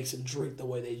that's what makes them drink the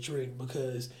way they drink,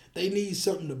 because they need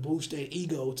something to boost their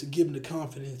ego to give them the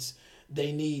confidence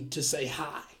they need to say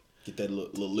hi. Get that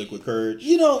little liquid courage.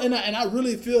 And I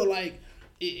really feel like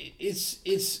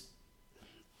it's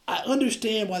I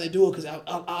understand why they do it, because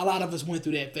a lot of us went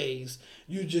through that phase.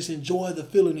 You just enjoy the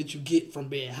feeling that you get from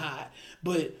being high.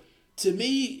 But to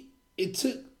me, it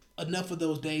took enough of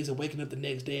those days of waking up the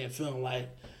next day and feeling like,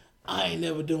 I ain't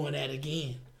never doing that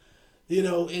again.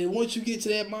 And once you get to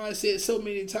that mindset so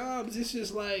many times, it's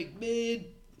just like, man,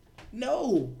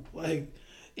 no. Like,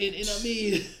 and I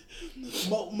mean,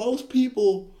 most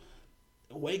people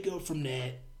wake up from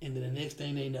that, and then the next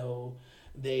thing they know,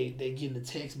 they getting a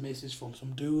text message from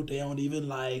some dude they don't even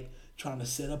like, trying to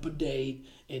set up a date,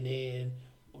 and then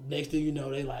next thing you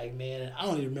know, they like, man, I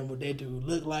don't even remember what that dude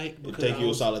looked like. It take you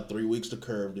a solid 3 weeks to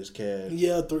curve this cat.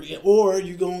 Yeah, 3. Or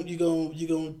you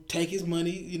gonna take his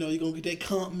money. You gonna get that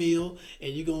comp meal,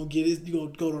 and you gonna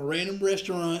go to a random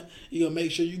restaurant. You gonna make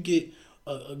sure you get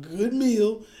a good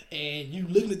meal, and you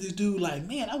looking at this dude like,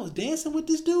 man, I was dancing with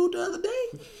this dude the other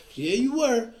day. Yeah, you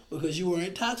were, because you were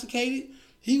intoxicated.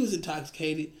 He was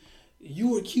intoxicated. You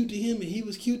were cute to him, and he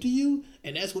was cute to you,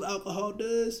 and that's what alcohol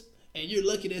does. And you're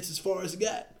lucky that's as far as it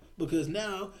got, because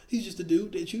now he's just a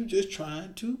dude that you just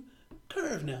trying to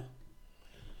curve now.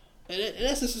 And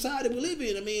that's the society we live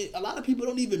in. I mean, a lot of people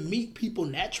don't even meet people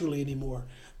naturally anymore.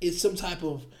 It's some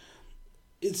form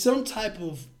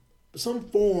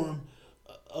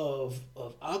of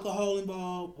alcohol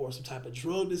involved, or some type of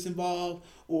drug that's involved,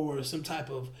 or some type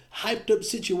of hyped up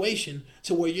situation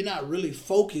to where you're not really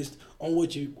focused on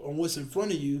what's in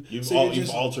front of you.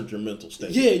 You've altered your mental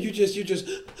state. Yeah, you just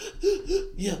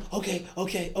yeah, okay.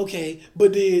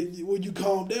 But then when you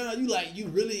calm down, you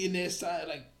really in that side,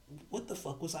 like, what the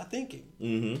fuck was I thinking?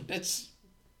 Mm-hmm.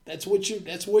 That's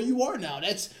where you are now.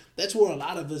 That's where a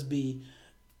lot of us be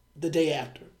the day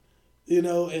after.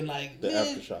 And like, the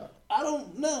aftershock. I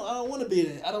don't want to be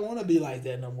that. I don't want to be like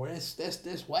that no more.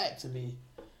 That's whack to me.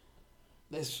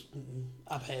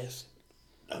 I pass.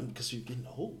 Because you're getting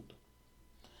old.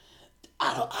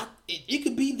 It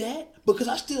could be that, because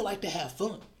I still like to have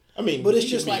fun. I mean, but it's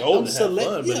just like I'm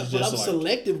selective. Yeah, but I'm like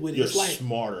selective with it. You're it's like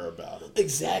smarter about it.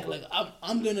 Exactly. Like,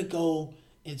 I'm gonna go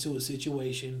into a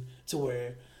situation to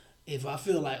where if I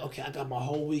feel like, okay, I got my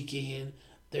whole weekend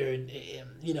there,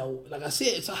 like I said,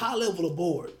 it's a high level of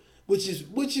bored, which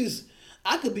is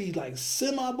I could be like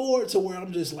semi bored to where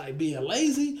I'm just like being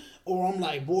lazy, or I'm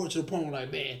like bored to the point where,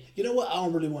 like, man, you know what? I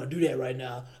don't really want to do that right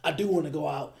now. I do want to go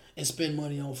out and spend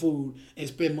money on food and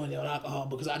spend money on alcohol,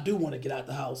 because I do want to get out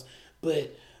the house.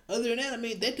 But other than that, I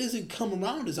mean, that doesn't come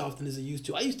around as often as it used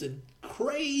to. I used to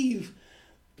crave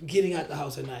getting out the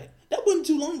house at night. That wasn't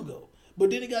too long ago. But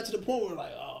then it got to the point where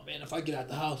like, oh man, if I get out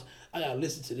the house, I gotta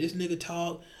listen to this nigga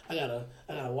talk. I gotta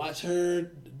watch her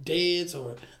dance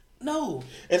or no.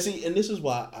 And see, and this is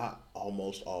why I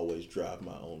almost always drive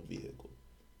my own vehicle.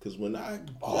 Because when I've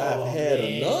had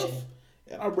enough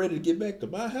and I'm ready to get back to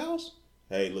my house,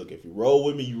 hey, look, if you roll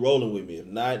with me, you rolling with me. If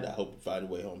not, I hope you find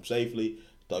your way home safely.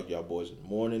 Talk to y'all boys in the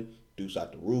morning. Deuce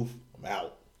out the roof. I'm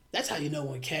out. That's how you know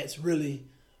when cats really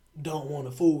don't want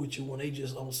to fool with you, when they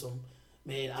just on some,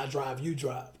 man, I drive, you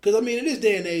drive. Because, I mean, in this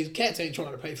day and age, cats ain't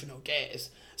trying to pay for no gas.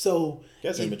 So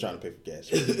cats ain't been trying to pay for gas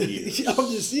for years. I'm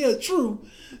just, yeah, true.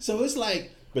 So it's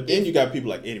like. But then you got people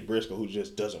like Eddie Briscoe who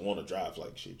just doesn't want to drive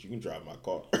like shit. You can drive my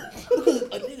car. Because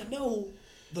a nigga know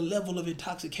the level of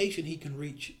intoxication he can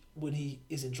reach when he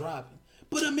isn't driving.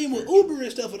 But I mean, with Uber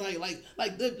and stuff, and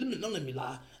don't let me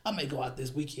lie. I may go out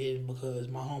this weekend because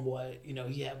my homeboy, you know,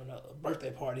 he having a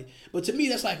birthday party. But to me,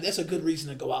 that's a good reason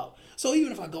to go out. So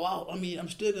even if I go out, I mean, I'm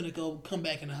still gonna come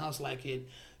back in the house like it,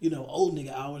 you know, old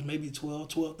nigga hours, maybe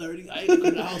 12:30. I ain't gonna go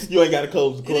to the house. You ain't gotta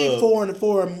close the club. It ain't 4 in the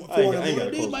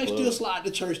morning. They might the still slide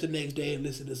to church the next day and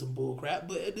listen to some bull crap.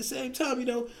 But at the same time, you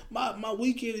know, my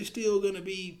weekend is still gonna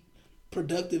be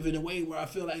productive in a way where I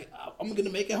feel like I'm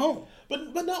gonna make it home.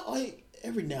 But not like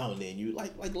every now and then. You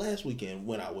like last weekend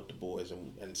went out with the boys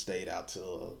and stayed out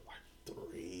till like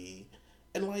 3,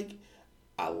 and like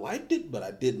I liked it, but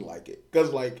I didn't like it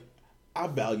because like I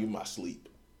value my sleep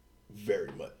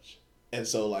very much, and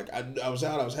so like I was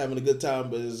out, I was having a good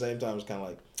time, but at the same time it's kind of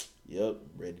like, yep,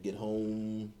 ready to get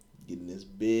home, get in this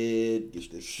bed,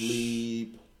 get this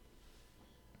sleep.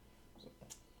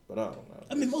 But I don't know.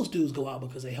 I mean, most dudes go out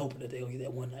because they hoping that they gonna get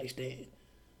that one night stand.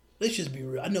 Let's just be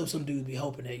real. I know some dudes be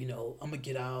hoping that, you know, I'm gonna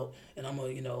get out and I'm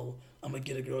gonna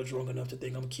get a girl drunk enough to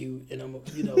think I'm cute and I'm gonna,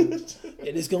 you know, and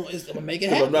I'm gonna make it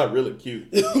happen. I'm not really cute.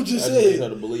 I'm just saying. I just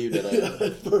to believe that I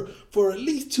am. for at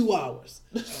least 2 hours,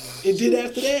 and then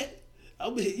after that,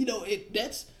 you know,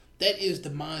 that is the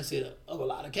mindset of a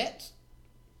lot of cats.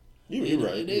 You're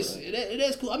right. It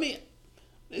is cool. I mean,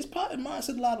 it's probably the mindset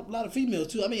of a lot of females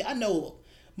too. I mean, I know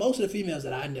most of the females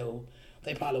that I know,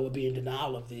 they probably would be in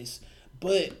denial of this,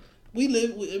 but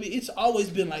it's always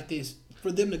been like this.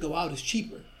 For them to go out is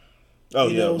cheaper. Oh,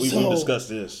 you know? We discussed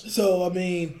this. So, I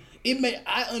mean,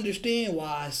 I understand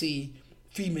why I see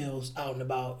females out and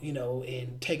about, you know,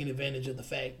 and taking advantage of the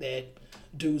fact that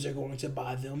dudes are going to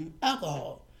buy them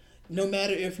alcohol. No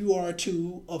matter if you are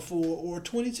 2 or 4 or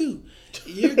 22,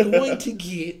 you're going to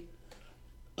get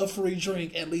a free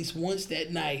drink at least once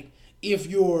that night if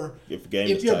your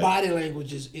body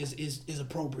language is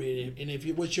appropriate and if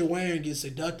what you're wearing is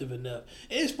seductive enough.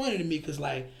 And it's funny to me because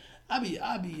like I be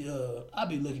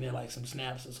looking at like some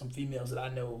snaps of some females that I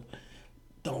know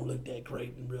don't look that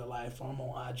great in real life. I'm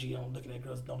on IG, I'm looking at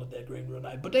girls that don't look that great in real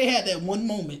life. But they had that one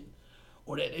moment,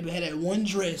 or that they had that one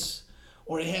dress,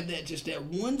 or they have that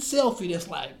one selfie that's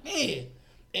like, man.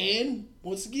 And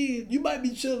once again, you might be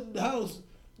chilling in the house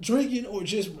drinking or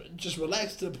just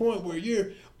relaxed to the point where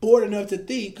you're bored enough to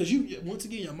think, because once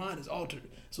again your mind is altered.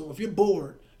 So if you're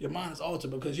bored, your mind is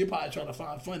altered because you're probably trying to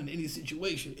find fun in any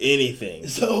situation. Anything.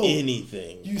 So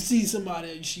anything. You see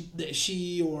somebody that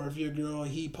she or if your girl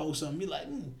he posts something, you're like,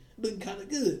 looking kind of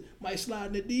good. Might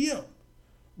slide in the DM,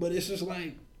 but it's just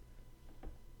like,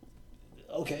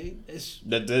 okay, that's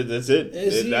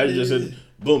it. Now you just said,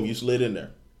 boom, you slid in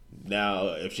there. Now,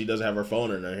 if she doesn't have her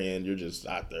phone in her hand, you're just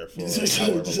out there for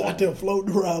just out there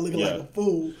floating around looking like a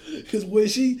fool. Because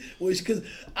because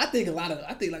I think like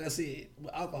I said,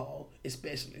 with alcohol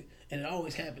especially, and it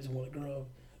always happens when a girl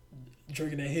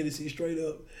drinking that Hennessy straight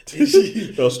up.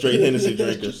 Those straight Hennessy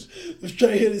drinkers.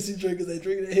 Straight Hennessy drinkers. They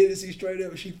drinking that Hennessy straight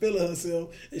up, and she feeling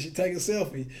herself, and she take a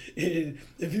selfie. And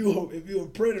if you a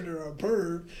predator or a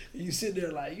perv, and you sit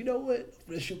there like, you know what,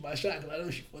 I'm gonna shoot my shot because I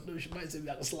know she might say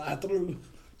I can slide through.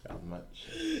 How much?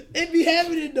 It be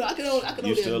happening though. I can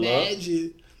only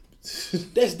imagine.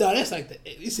 That's like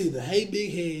it's either hey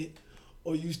big head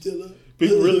or you still up.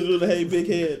 People really do the hey big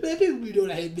head. Man, people be doing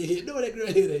the hey big head. No, that girl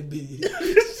head ain't big.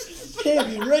 Can't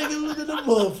be regular than the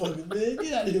motherfucker, man.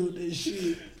 Get out of here with that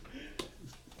shit.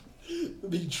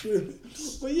 Be tripping.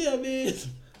 But yeah, man.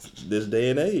 This day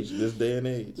and age.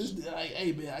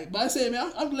 Hey man, but I say,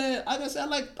 man, I'm glad. Like I said,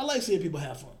 I like seeing people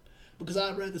have fun because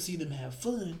I'd rather see them have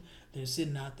fun. They're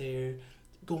sitting out there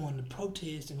going to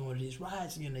protest and going to these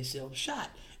riots and getting themselves shot.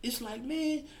 It's like,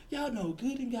 man, y'all know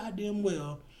good and goddamn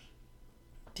well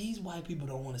these white people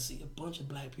don't want to see a bunch of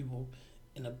black people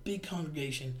in a big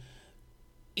congregation.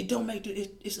 It don't make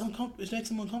it's uncomfortable. It makes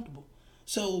them uncomfortable.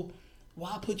 So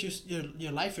why put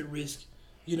your life at risk?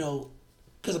 You know,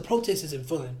 because a protest isn't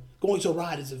fun. Going to a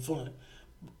riot isn't fun.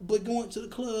 But going to the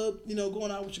club, you know,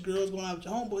 going out with your girls, going out with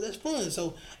your homeboy, that's fun.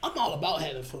 So I'm all about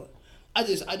having fun. I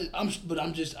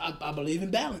believe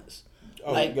in balance.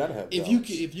 Oh, you gotta have balance.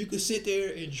 If you could sit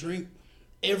there and drink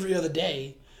every other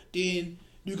day, then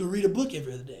you can read a book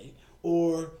every other day,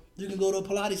 or you can go to a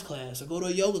Pilates class, or go to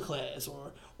a yoga class,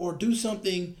 or do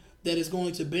something that is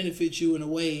going to benefit you in a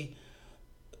way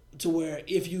to where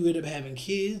if you end up having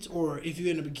kids, or if you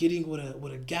end up getting with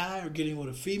a guy or getting with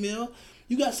a female,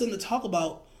 you got something to talk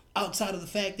about outside of the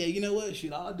fact that, you know what,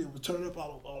 shit, all I did was turn up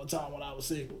all the time when I was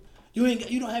single. You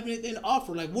don't have anything to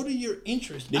offer. Like, what are your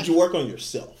interests? Did you work on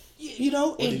yourself? You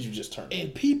know, or did you just turn?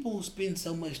 And people spend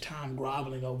so much time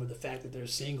groveling over the fact that they're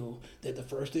single that the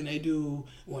first thing they do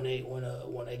when they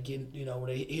get, you know, when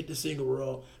they hit the single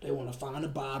world, they want to find a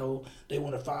bottle, they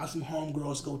want to find some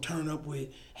homegirls to go turn up with.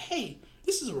 Hey,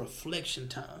 this is a reflection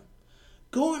time.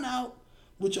 Going out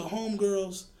with your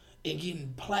homegirls and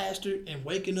getting plastered and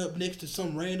waking up next to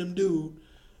some random dude,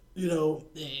 you know,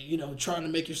 trying to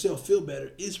make yourself feel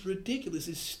better, it's ridiculous.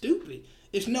 It's stupid.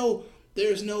 There's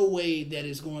no way that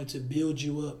it's going to build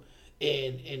you up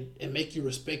and make you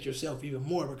respect yourself even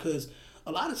more, because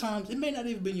a lot of times it may not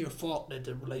even been your fault that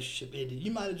the relationship ended.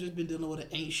 You might have just been dealing with an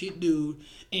ain't shit dude,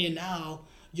 and now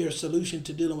your solution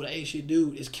to dealing with an ain't shit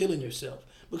dude is killing yourself.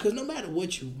 Because no matter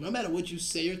what you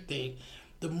say or think,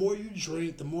 the more you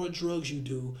drink, the more drugs you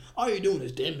do, all you're doing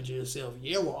is damaging yourself.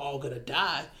 Yeah, we're all gonna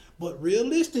die, but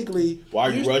realistically, why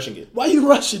are you rushing it? Why are you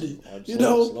rushing it?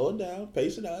 Slow it down,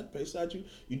 pace it out.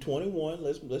 You 21.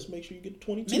 Let's make sure you get to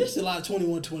 22. Man, there's a lot of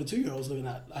 21, 22-year-olds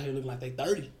out here looking like they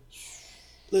 30.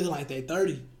 Looking like they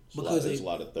 30 because there's a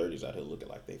lot of 30s out here looking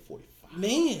like they 45.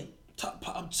 Man,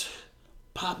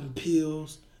 popping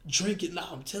pills, drinking.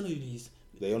 Nah, I'm telling you these.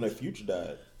 They on their Future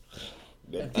diet.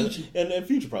 And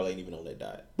Future probably ain't even on that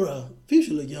diet. Bruh,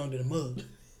 Future look young than a mug.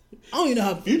 I don't even know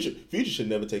how... Future should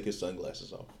never take his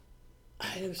sunglasses off.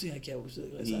 I ain't never seen a cat with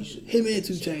sunglasses. Him and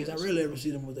 2 Chainz, I rarely ever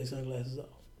see them with their sunglasses off.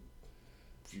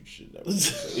 Future should never.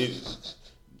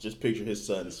 Just picture his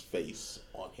son's face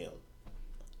on him.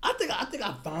 I think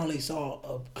I finally saw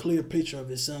a clear picture of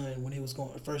his son when he was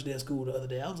going first day of school the other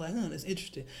day. I was like, that's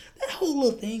interesting. That whole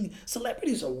little thing,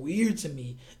 celebrities are weird to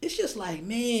me. It's just like,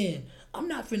 man, I'm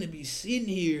not finna be sitting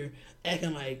here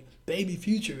acting like baby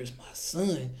Future is my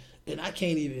son, and I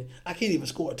can't even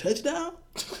score a touchdown.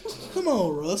 Come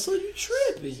on, Russell, you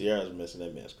tripping? Sierra's messing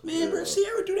that man's career. Man, bro,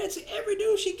 Sierra do that to every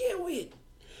dude she get with.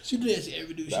 She do that to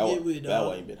every dude she get with. That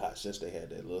one ain't been hot since they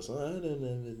had that little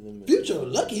son. Future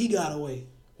lucky he got away.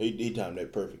 He timed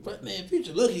that perfect. But man,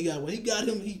 Future lucky he got away. He got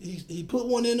him. He put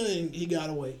one in her and he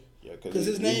got away. Yeah, because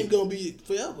his name gonna be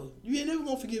forever. You ain't never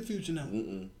gonna forget Future now.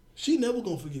 Mm-mm. She never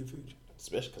gonna forget Future.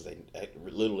 Especially because they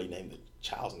literally named the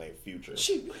child's name Future. That's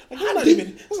not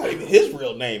even his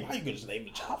real name. How you gonna just name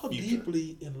the child Future? How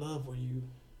deeply in love were you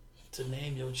to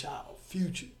name your child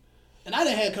Future? And I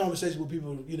done had conversations with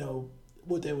people, you know,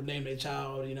 what they would name their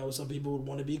child. You know, some people would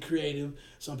want to be creative.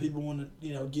 Some people want to,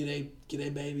 you know, get a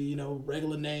baby, you know,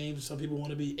 regular names. Some people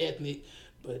want to be ethnic.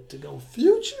 But to go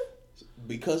Future?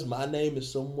 Because my name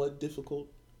is somewhat difficult,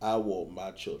 I want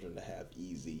my children to have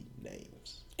easy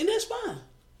names. And that's fine.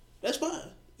 That's fine.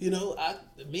 You know,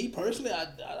 me personally, I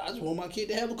just want my kid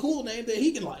to have a cool name that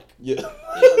he can like. Yeah.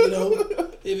 You know,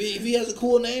 if he has a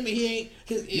cool name and he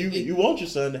ain't... You want your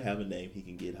son to have a name he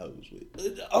can get hoes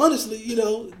with. Honestly, you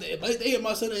know, they hear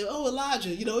my son name, Elijah.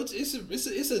 You know, it's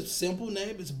a simple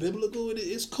name. It's biblical.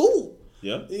 It's cool.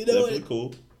 Yeah, you know, definitely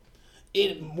cool.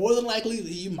 And more than likely,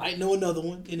 you might know another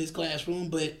one in his classroom,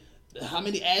 but how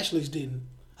many Ashleys didn't?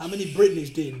 How many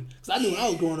Britneys didn't? Because I knew when I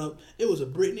was growing up, it was a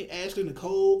Britney, Ashley,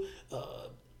 Nicole,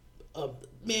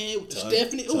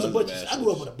 Stephanie. It was a bunch of, I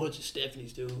grew up with a bunch of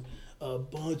Stephanies, dude. A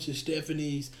bunch of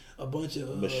Stephanies, a bunch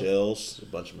of Michelle's.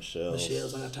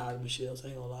 I got tired of Michelle's, I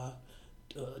ain't gonna lie.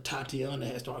 Tatiana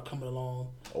had started coming along.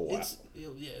 Oh wow.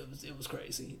 It was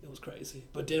crazy. It was crazy.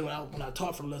 But then when I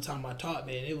taught for the little time I taught,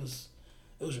 man, it was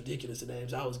ridiculous the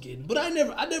names I was getting. But I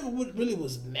never really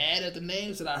was mad at the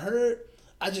names that I heard.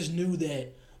 I just knew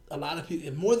that a lot of people,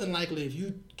 and more than likely, if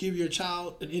you give your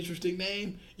child an interesting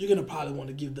name, you're going to probably want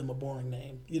to give them a boring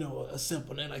name. You know, a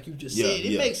simple name like you just said.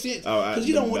 It makes sense. Because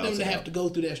you don't want them to have to go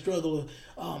through that struggle of,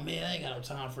 oh, man, I ain't got no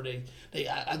time for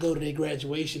I go to their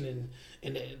graduation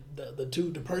and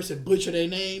the person butcher their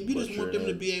name. You just want them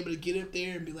to be able to get up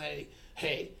there and be like,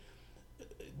 hey,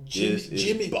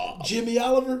 Jimmy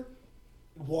Oliver,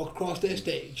 walk across that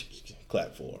stage.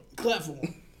 Clap for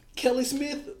him. Kelly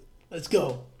Smith, let's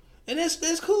go. And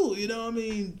that's cool, you know what I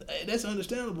mean? That's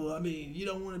understandable. I mean, you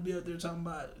don't want to be out there talking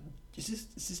about is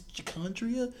this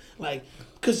Chikandria? Like,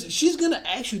 because she's gonna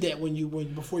ask you that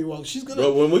before you walk. She's gonna.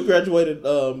 But when we graduated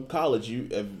college,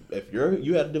 if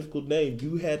you had a difficult name,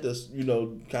 you had to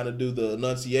kind of do the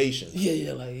enunciation.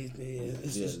 Yeah, like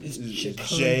it's J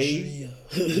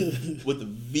Chikandria with the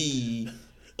V.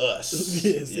 Us.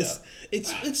 Yes,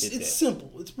 it's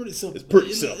simple. It's pretty simple. It's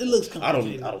pretty simple. It looks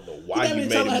complicated. I don't know why you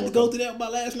made it I more have to go through that with my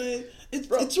last name. It's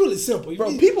really simple.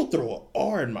 Bro, people throw an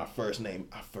R in my first name.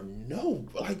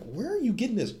 Where are you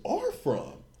getting this R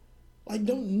from? Like,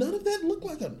 none of that look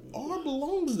like an R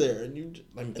belongs there. And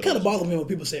it kind of bothers me when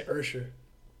people say Ursher.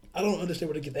 I don't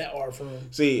understand where they get that R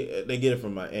from. See, they get it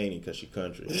from my auntie because she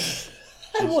country.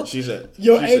 She said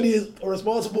your auntie is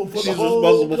responsible for the whole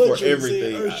country. She's responsible for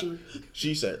everything.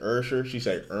 She said Ursher. She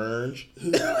said Ernge.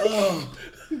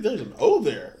 There's an O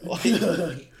there.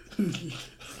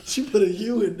 She put a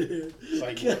U in there.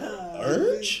 Like,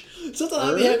 Ernge?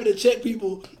 Sometimes I be having to check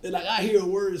people, and like I hear a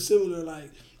word similar.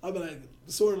 Like I'll be like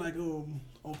sort of like on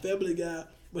Family Guy,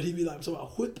 but he be like so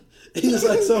about whip. And he was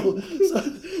like so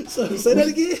say that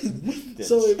again.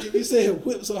 So if you say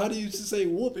whip, so how do you say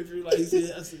whoop if you're like he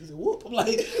said whoop? I'm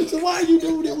like, so why are you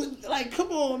doing it with like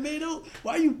come on man,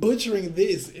 why are you butchering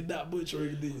this and not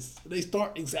butchering this? They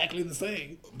start exactly the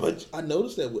same. But I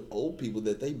noticed that with old people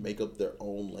that they make up their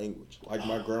own language. Like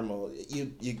my grandma,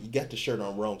 you got the shirt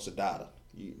on wrong Sadada.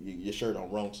 Your shirt on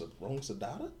wrong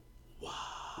Sadada? Wow.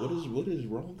 What is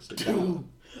wrong Sadada?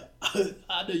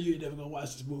 I know you ain't never gonna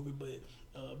watch this movie, but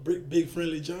Big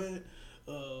Friendly Giant,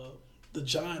 the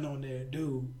giant on there,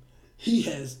 dude, he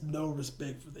has no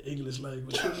respect for the English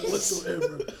language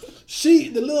whatsoever.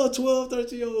 The little 12,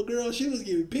 13-year-old girl, she was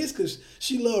getting pissed because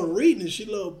she loved reading and she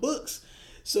loved books.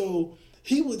 So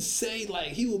he would say, like,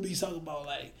 he would be talking about,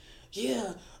 like,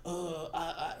 yeah,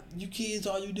 you kids,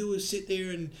 all you do is sit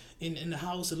there in the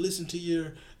house and listen to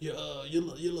your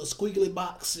little squiggly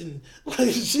box, and like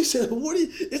she said,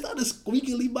 it's not a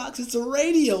squiggly box, it's a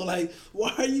radio. Like,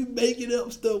 why are you making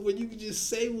up stuff when you can just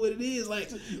say what it is? Like,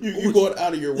 you're going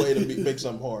out of your way to make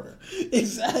something harder.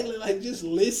 Exactly. Like, just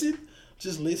listen.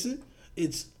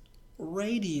 It's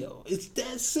radio. It's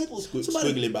that simple.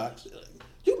 Squiggly box.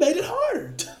 You made it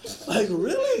harder. Like,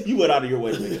 really? You went out of your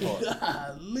way to make it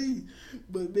harder. Golly.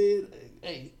 But, man,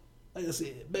 hey, like I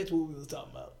said, back to what we was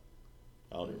talking about.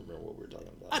 I don't even remember what we were talking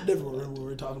about. I never remember what we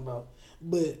were talking about.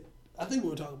 But I think we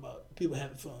were talking about people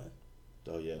having fun.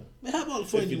 Oh, yeah. Man, have all the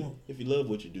fun you want. If you love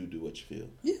what you do what you feel.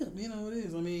 Yeah, you know it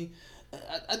is. I mean,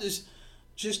 I just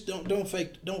don't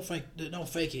fake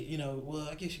it. You know, well,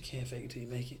 I guess you can't fake it till you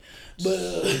make it,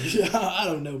 but I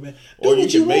don't know, man. Or you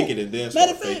can make it and then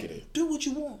start faking it. Do what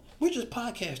you want. We're just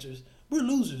podcasters. We're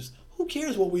losers. Who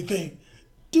cares what we think?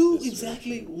 Do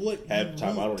exactly what you want. Half the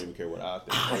time, I don't even care what I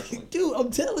think personally. Dude, I'm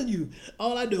telling you,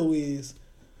 all I know is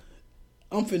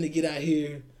I'm finna get out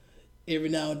here every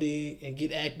now and then and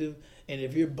get active. And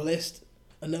if you're blessed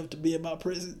enough to be in my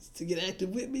presence to get active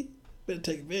with me, better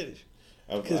take advantage.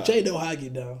 Because Jay know how I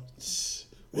get down.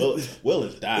 Will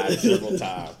has died several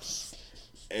times.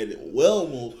 And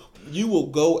you will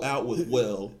go out with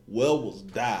Will will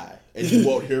die, and you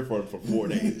won't hear from him for 4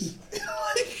 days.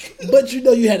 But you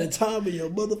know you had a time in your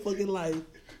motherfucking life.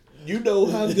 You know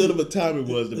how good of a time it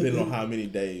was depending on how many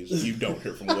days you don't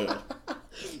hear from Will.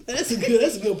 That's a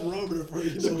good barometer for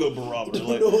you. It's a good barometer.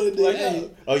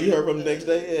 Oh, you heard from the next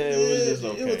day? Yeah, it was just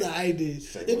okay. It was an idea.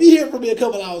 If you hear from me a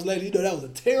couple hours later, you know that was a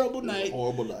terrible night.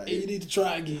 Horrible night. And you need to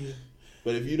try again.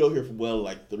 But if you don't hear from Will in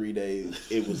like 3 days,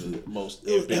 it was the most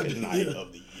epic night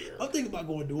of the year. I'm thinking about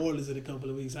going to New Orleans in a couple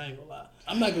of weeks. I ain't gonna lie.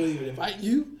 I'm not gonna even invite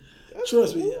you.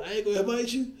 Trust me, I ain't gonna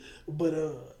invite you. But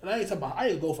and I ain't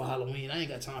gonna go for Halloween. I ain't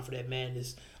got time for that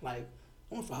madness. Like,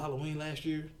 I went for Halloween last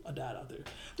year. I died out there.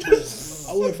 But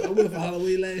I went for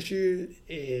Halloween last year,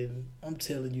 and I'm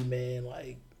telling you, man,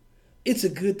 like, it's a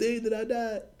good thing that I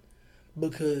died,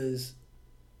 because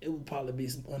it would probably be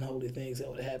some unholy things that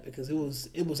would happen, because it was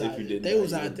out there. They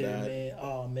was out there, man.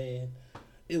 Oh man,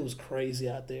 it was crazy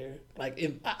out there. Like,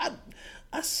 if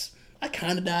I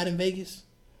kind of died in Vegas.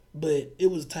 But it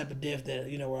was the type of death that,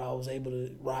 you know, where I was able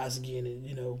to rise again and,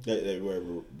 you know. They were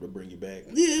able to bring you back.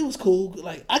 Yeah, it was cool.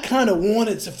 Like, I kind of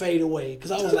wanted to fade away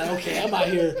because I was like, okay, I'm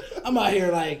out here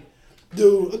like,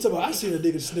 dude, I'm talking about, I seen a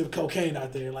nigga sniff cocaine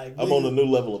out there. Like, I'm on a new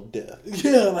level of death.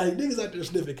 Yeah, like, niggas out there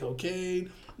sniffing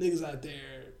cocaine. Niggas out there,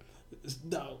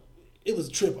 no, it was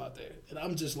a trip out there. And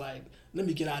I'm just like, let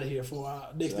me get out of here for a while.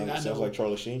 Next thing I know. Sounds like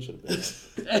Charlie Sheen should have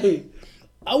been. Hey.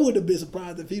 I wouldn't have been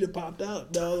surprised if he'd have popped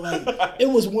out, dog. Like, it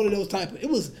was one of those type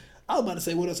of, I was about to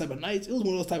say one of those type of nights. It was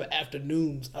one of those type of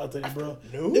afternoons out there, bro.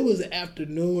 Afternoon? It was an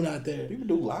afternoon out there. People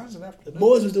do lines in the afternoon.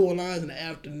 Boys was doing lines in the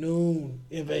afternoon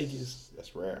in Vegas.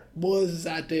 That's rare. Boys is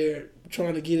out there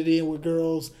trying to get it in with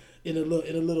girls in a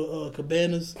little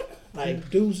cabanas. Like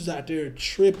dudes is out there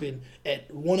tripping at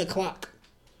 1 o'clock.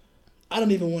 I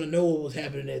don't even want to know what was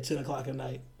happening at 10 o'clock at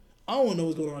night. I don't want to know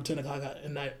what's going on at 10 o'clock at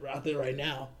night out there right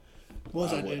now.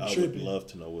 Boys out there tripping. I would love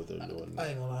to know what they're doing. I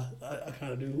ain't gonna lie. I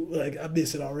kind of do. Like I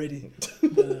miss it already.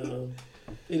 But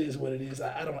it is what it is.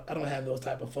 I don't have those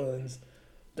type of funds.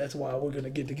 That's why we're gonna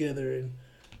get together and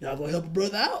y'all gonna help a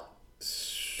brother out.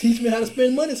 Teach me how to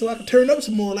spend money so I can turn up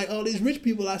some more, like all these rich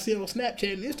people I see on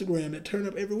Snapchat and Instagram that turn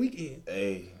up every weekend.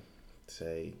 Hey,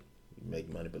 say you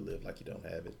make money but live like you don't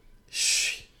have it.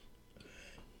 Shh.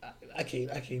 I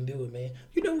can't do it, man.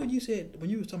 You know what you said when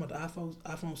you was talking about the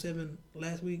iPhone 7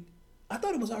 last week? I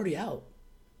thought it was already out.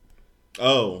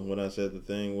 Oh, when I said the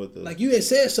thing with the Like you had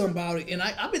said something about it, and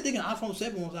I've been thinking iPhone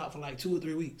 7 was out for like 2 or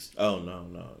 3 weeks. Oh no.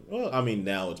 Well, I mean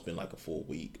now it's been like a full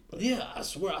week. But. Yeah, I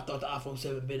swear I thought the iPhone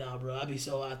 7 been out, bro. I be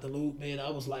so out the loop, man. I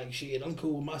was like, shit, I'm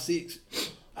cool with my 6.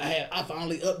 I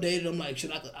finally updated. I'm like,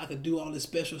 shit, I could do all this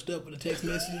special stuff with the text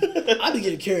message. I be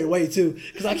getting carried away too,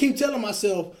 because I keep telling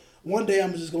myself, one day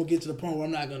I'm just gonna get to the point where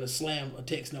I'm not gonna slam a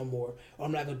text no more, or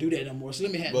I'm not gonna do that no more. So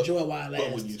let me enjoy while it lasts.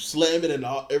 But when you slam it and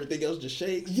everything else just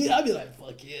shakes, yeah, I be like,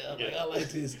 fuck yeah, like, I like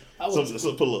this.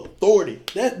 so put a little authority.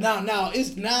 That now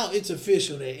it's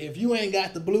official that if you ain't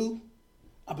got the blue,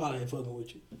 I probably ain't fucking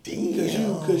with you.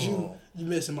 Damn, because you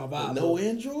messing my vibe. No up.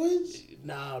 Androids?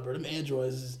 Nah, bro, them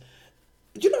Androids is.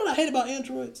 You know what I hate about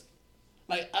Androids?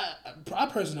 Like I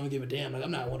personally don't give a damn. Like I'm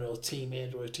not one of those team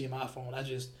Androids, team iPhone. I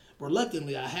just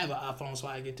reluctantly I have an iPhone so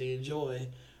I get to enjoy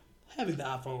having the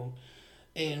iPhone.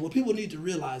 And what people need to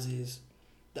realize is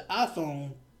the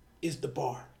iPhone is the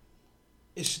bar.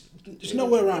 There's no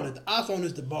way around it. The iPhone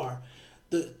is the bar.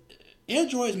 The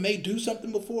Androids may do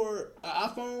something before an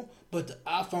iPhone, but the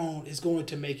iPhone is going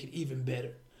to make it even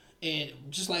better. And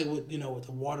just like with with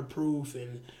the waterproof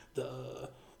and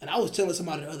and I was telling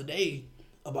somebody the other day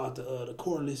about the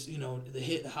cordless,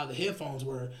 how the headphones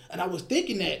were, and I was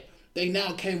thinking that they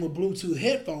now came with Bluetooth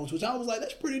headphones, which I was like,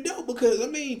 that's pretty dope because I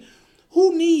mean,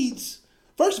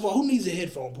 first of all, who needs a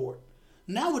headphone port?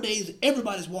 Nowadays,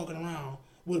 everybody's walking around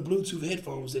with Bluetooth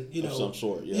headphones and of some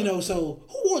sort, yeah. So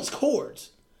who wants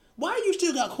cords? Why you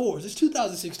still got cords? It's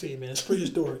 2016, man. It's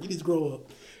prehistoric. You need to grow up.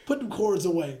 Put them cords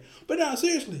away. But now,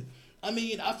 seriously, I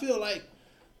mean, I feel like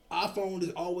iPhone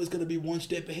is always going to be one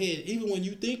step ahead. Even when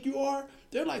you think you are,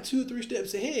 they're like 2 or 3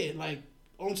 steps ahead. Like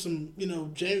on some,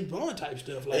 James Bond type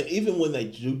stuff. Like, and even when they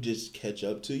do just catch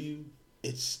up to you,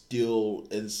 it's still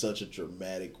in such a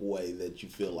dramatic way that you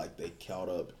feel like they caught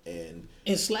up and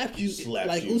slapped you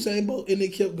like Usain Bolt, and they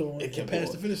kept going and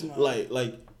past the finish line.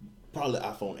 Like probably the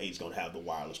iPhone 8 is going to have the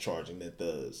wireless charging that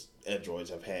the Androids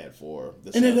have had for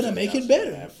the and they're going to make it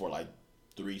better for like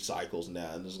 3 cycles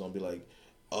now, and it's going to be like,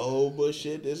 oh, but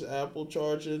shit, this Apple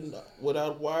charging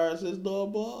without wires is the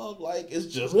above. Like, it's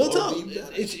just real gonna talk. be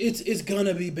better. It's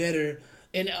gonna be better.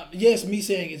 And yes, me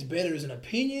saying it's better is an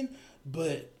opinion,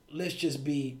 but let's just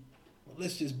be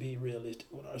realistic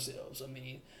with ourselves. I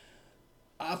mean,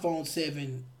 iPhone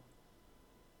 7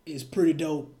 is pretty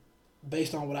dope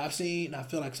based on what I've seen. I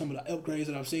feel like some of the upgrades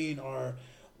that I've seen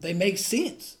they make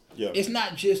sense. Yeah.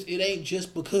 It ain't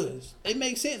just because. It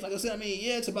makes sense. Like I said, I mean,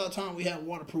 yeah, it's about time we have a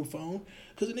waterproof phone.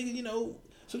 Because, nigga,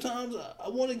 sometimes I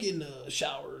want to get in the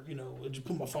shower, and just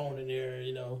put my phone in there,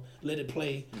 let it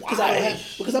play. Because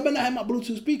I better not have my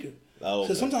Bluetooth speaker. Oh,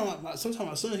 okay. So sometimes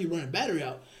my son, he running battery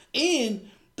out.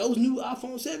 And those new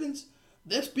iPhone 7s,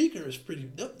 that speaker is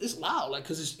it's loud. Like,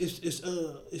 because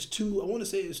it's two, I want to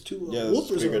say it's two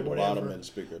woofers speaker or at the whatever. bottom and the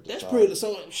speaker at the That's top. pretty.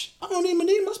 So I don't even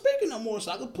need my speaker no more.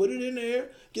 So I can put it in there,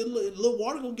 get a little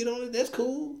water, go get on it. That's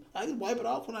cool. I can wipe it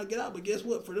off when I get out. But guess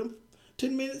what? For them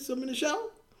 10 minutes I'm in the shower,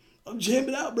 I'm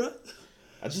jamming out, bro.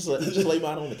 I just lay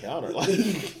mine on the counter,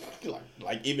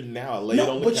 like even now I lay it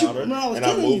on the counter and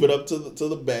I move it up to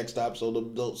the backstop so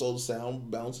the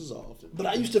sound bounces off. But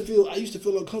I used to feel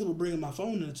uncomfortable bringing my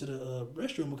phone into the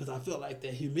restroom because I felt like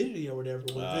that humidity or whatever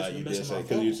would eventually mess with my phone.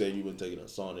 Because you said you been taking a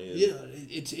sauna in. Yeah,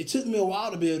 it took me a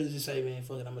while to be able to just say, man,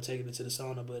 fuck it, I'm gonna take it into the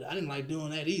sauna, but I didn't like doing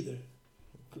that either.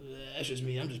 That's just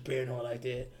me. I'm just paranoid like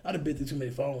that. I done been through too many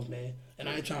phones, man, and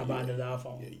I ain't trying to buy another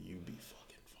iPhone. Yeah, you be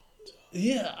fucking phones up.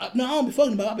 Yeah, I don't be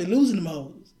fucking about. I be losing them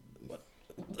hoes.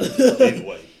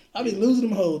 Anyway, I be losing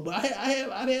them hoes, but I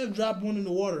have dropped one in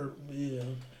the water. Yeah,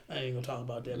 I ain't gonna talk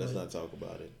about that. Let's not talk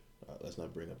about it. Let's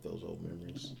not bring up those old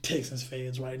memories. Texans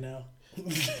fans right now.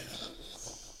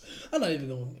 I'm not even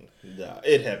going. Nah,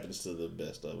 it happens to the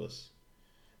best of us.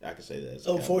 I can say that as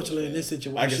a Unfortunately, in Cowboys this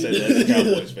fan. I can situation. say that as a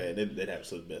Cowboys fan. It happened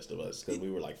to the best of us because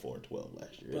we were like 4-12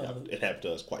 last year. Brother. It happened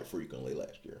to us quite frequently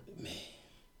last year. Man,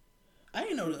 I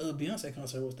didn't know the Beyonce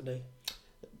concert was today.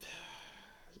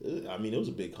 I mean, it was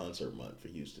a big concert month for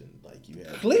Houston. Like you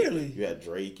had you had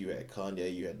Drake, you had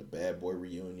Kanye, you had the Bad Boy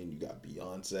reunion, you got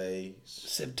Beyonce.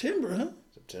 September, huh?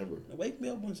 September. Wake me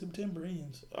up when September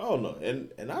ends. Oh no,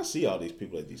 and I see all these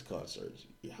people at these concerts.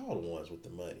 Y'all the ones with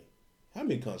the money. How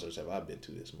many concerts have I been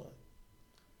to this month?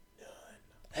 None.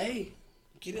 Hey,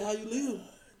 get it how you live.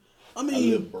 I I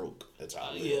mean, live broke. That's how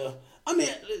I live. yeah. I mean,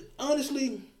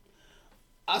 honestly,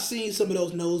 I seen some of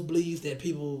those nosebleeds that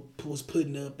people was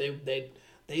putting up.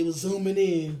 They was zooming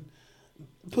in.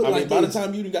 I mean, by the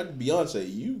time you got to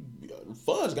Beyonce,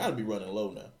 funds got to be running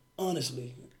low now.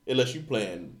 Honestly, unless you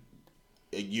plan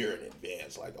a year in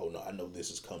advance, like, oh no, I know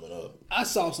this is coming up. I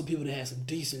saw some people that had some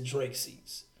decent Drake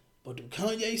seats. But the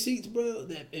Kanye seats, bro,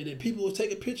 and then people was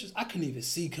taking pictures, I couldn't even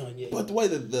see Kanye. But the way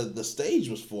that the stage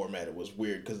was formatted was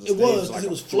weird because it was like it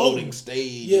was floating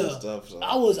stage and stuff. So.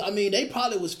 I mean, they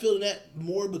probably was feeling that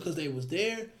more because they was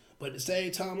there. But at the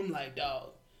same time, I'm like, dog,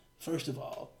 first of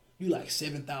all, you like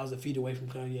 7,000 feet away from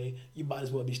Kanye. You might as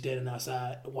well be standing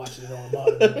outside watching it on a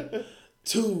monitor.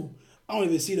 2, I don't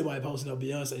even see nobody posting no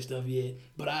Beyonce stuff yet.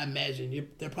 But I imagine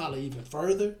they're probably even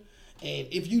further. And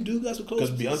if you do got some close...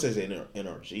 Because Beyonce's in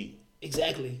NRG.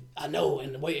 Exactly. I know.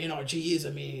 And the way NRG is, I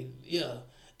mean, yeah.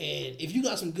 And if you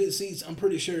got some good seats, I'm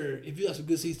pretty sure if you got some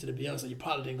good seats to the Beyonce, you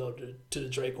probably didn't go to the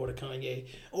Drake or the Kanye.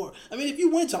 Or, I mean, if you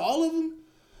went to all of them,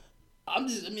 I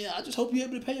just hope you're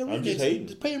able to pay your rent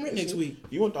Just pay your rent next week.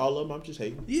 You went to all of them, I'm just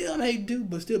hating. Yeah, I'm hating too,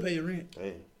 but still pay your rent.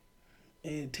 Hey.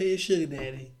 And tell your sugar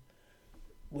daddy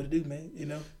what to do, man, you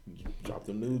know? Drop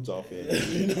the nudes off here.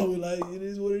 You know, like, it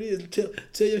is what it is.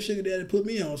 Tell your sugar daddy to put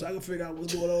me on so I can figure out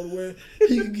what's going on where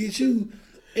he can get you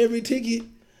every ticket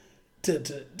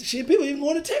to shit. People even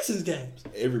going to Texas games.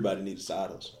 Everybody needs a side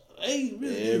hustle. Hey,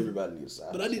 really. Everybody needs a side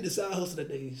hustle. But I need the side hustle that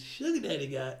they sugar daddy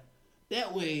got.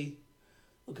 That way,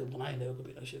 okay, well, I ain't never gonna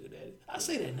be no sugar daddy. I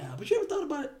say that now, but you ever thought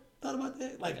about it? Thought about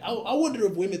that? Like, I wonder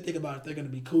if women think about if they're gonna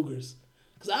be cougars.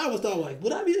 Because I always thought, like,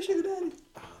 would I be a sugar daddy?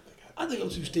 I think I'm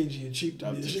too stingy and cheap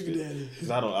to be a sugar daddy.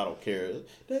 Because I don't care.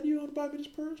 Daddy, you want to buy me this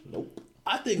purse? Nope.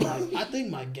 I think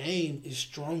my game is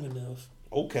strong enough.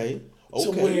 Okay.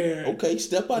 To where, okay,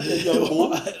 step out there, young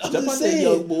bull. Step out there,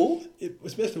 young bull.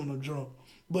 Especially when I'm drunk.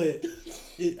 But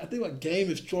I think my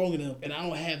game is strong enough, and I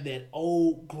don't have that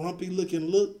old grumpy looking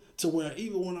look to where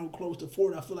even when I'm close to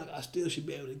 40, I feel like I still should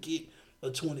be able to get a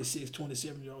 26,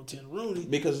 27-year-old tenderoni.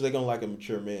 Because they're going to like a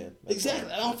mature man. That's exactly.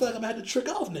 Right. I don't feel like I'm going to have to trick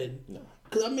off nothing. No.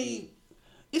 Because, I mean,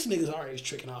 this nigga's already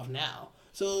tricking off now.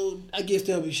 So, I guess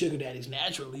they'll be sugar daddies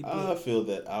naturally. But I feel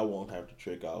that I won't have to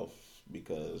trick off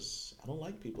because I don't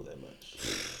like people that much.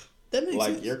 That makes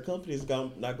sense. Like, your company's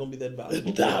not going to be that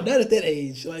valuable. Nah, not at that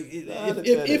age. Like,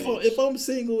 if I'm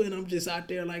single and I'm just out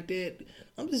there like that,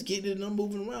 I'm just getting it and I'm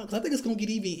moving around. Because I think it's going to get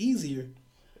even easier.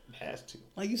 It has to.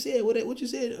 Like you said, what you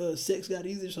said, sex got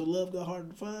easier, so love got harder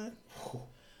to find.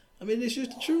 I mean, it's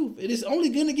just the truth. It is only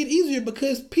going to get easier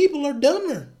because people are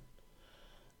dumber.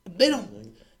 They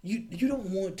don't. You don't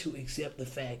want to accept the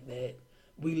fact that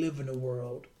we live in a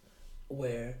world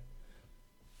where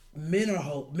women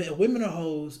are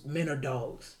hoes, men are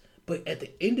dogs. But at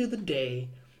the end of the day,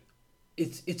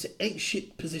 it's an ain't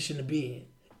shit position to be in.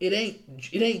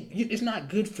 It's not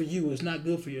good for you. It's not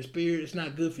good for your spirit. It's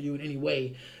not good for you in any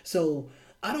way. So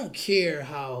I don't care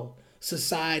how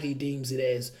society deems it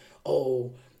as,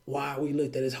 oh, why are we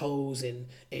looked at as hoes and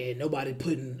nobody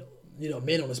putting,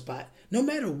 men on the spot. No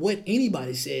matter what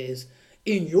anybody says,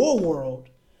 in your world,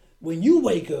 when you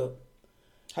wake up,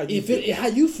 how you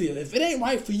feel. If it ain't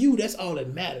right for you, that's all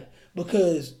that matters.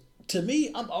 Because to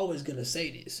me, I'm always gonna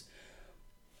say this.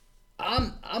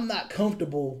 I'm not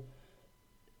comfortable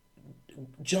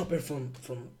jumping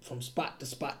from spot to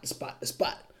spot to spot to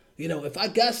spot. If I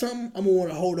got something, I'm gonna want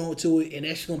to hold on to it, and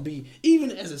that's gonna be,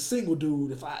 even as a single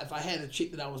dude. If I had a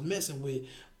chick that I was messing with,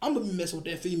 I'm gonna be messing with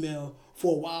that female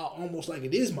for a while, almost like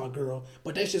it is my girl.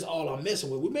 But that's just all I'm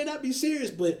messing with. We may not be serious,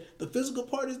 but the physical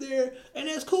part is there, and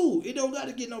that's cool. It don't got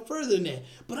to get no further than that.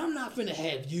 But I'm not finna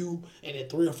have you and then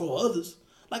 3 or 4 others.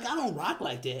 Like, I don't rock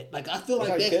like that. Like, I feel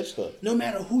like that. No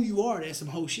matter who you are, that's some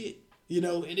whole shit. And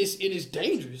it's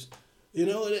dangerous.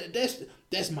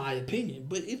 That's my opinion.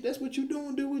 But if that's what you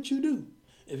doing, do what you do.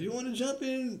 If you want to jump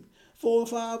in 4 or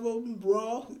 5 of them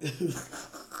raw,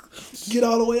 get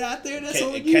all the way out there. That's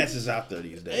all you. Cats is out there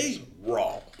these days. Hey,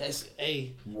 raw. That's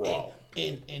raw.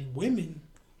 And women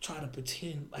try to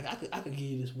pretend like I could give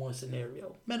you this one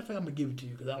scenario. Matter of fact, I'm gonna give it to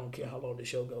you because I don't care how long the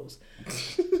show goes.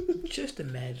 Just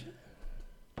imagine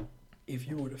if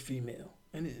you were the female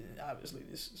and obviously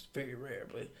this is very rare,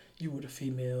 but you with a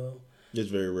female. It's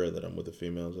very rare that I'm with a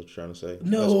female. Is what you're trying to say?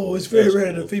 No, cool. it's very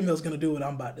rare that a female's gonna do what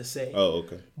I'm about to say. Oh,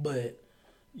 okay. But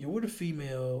you're with a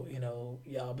female,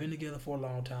 y'all been together for a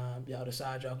long time. Y'all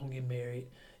decide y'all gonna get married,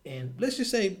 and let's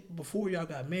just say before y'all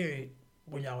got married,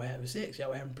 when y'all were having sex, y'all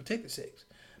were having protected sex,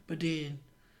 but then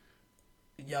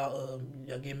y'all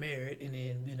get married, and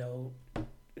then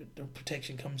the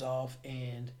protection comes off,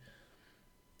 and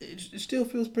it still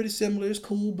feels pretty similar. It's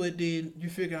cool, but then you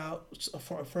figure out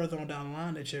further on down the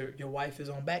line that your wife is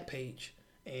on Backpage,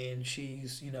 and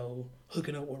she's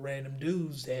hooking up with random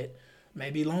dudes that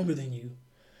may be longer than you,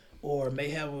 or may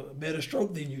have a better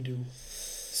stroke than you do.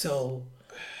 So,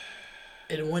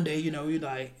 and one day you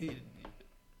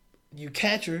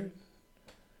catch her.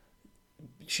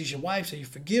 She's your wife, so you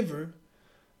forgive her.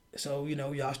 So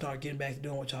y'all start getting back to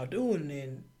doing what y'all doing, and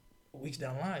then weeks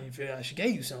down the line, you figure out she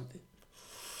gave you something.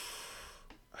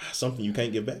 Something you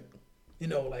can't get back?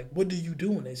 Like, what do you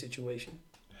do in that situation?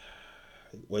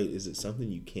 Wait, is it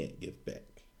something you can't give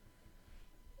back?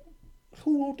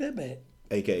 Who want that back?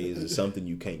 AKA, is it something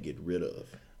you can't get rid of?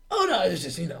 Oh, no, it's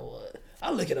just, I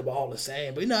look at them all the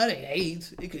same. But, it ain't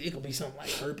AIDS. It could be something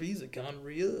like herpes or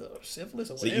gonorrhea or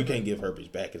syphilis or whatever. See, you can't give herpes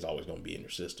back. It's always going to be in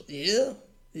your system. Yeah,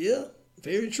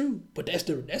 very true. But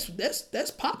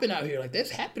that's popping out here. Like, that's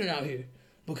happening out here.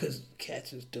 Because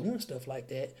cats is doing stuff like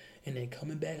that and then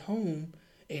coming back home,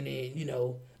 and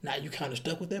then, now you kind of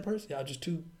stuck with that person. Y'all just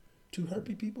two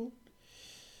herpy people.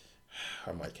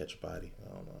 I might catch a body. I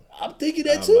don't know. I'm thinking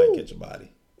that too. I might catch a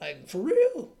body. Like, for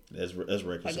real. That's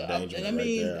reckless endangerment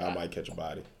right there. I might catch a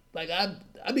body. Like,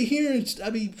 I be hearing,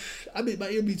 my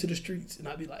ear be to the streets, and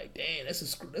I be like, damn, that's a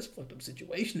fucked up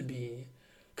situation to be in.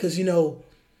 Because,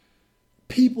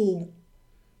 people,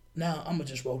 now I'm going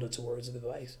to just roll into words of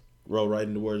advice. Roll right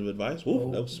into words of advice?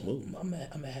 Woo, that was smooth. I'm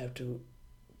gonna have to.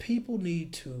 People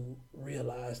need to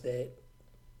realize that,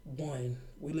 one,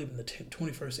 we live in the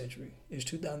 21st century. It's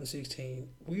 2016.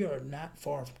 We are not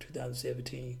far from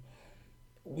 2017.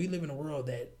 We live in a world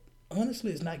that,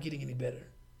 honestly, is not getting any better.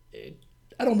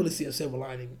 I don't really see a silver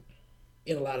lining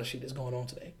in a lot of shit that's going on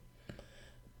today.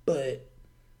 But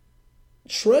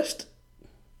trust,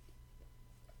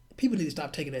 people need to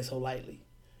stop taking that so lightly.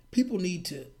 People need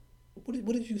to, what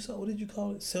did you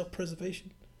call it?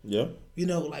 Self-preservation? Yeah.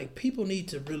 Like, people need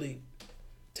to really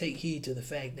take heed to the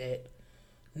fact that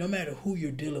no matter who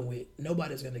you're dealing with,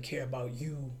 nobody's going to care about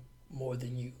you more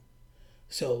than you.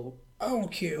 So, I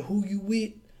don't care who you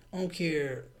with. I don't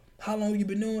care how long you've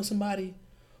been knowing somebody.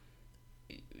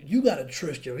 You got to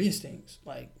trust your instincts.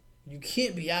 Like, you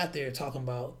can't be out there talking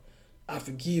about, I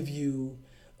forgive you,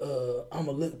 I'm going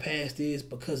to look past this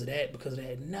because of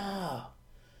that.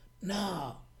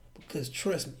 Nah. Because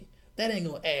trust me, that ain't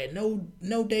going to add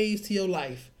no days to your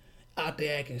life out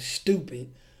there acting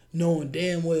stupid, knowing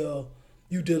damn well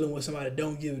you dealing with somebody that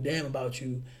don't give a damn about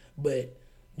you, but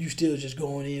you still just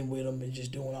going in with them and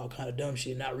just doing all kind of dumb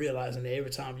shit, not realizing that every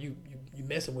time you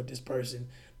messing with this person,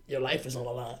 your life is on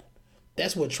the line.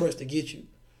 That's what trust to get you.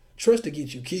 Trust to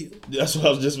get you killed. That's what I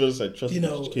was just going to say. Trust to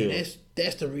get you killed.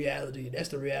 That's the reality. That's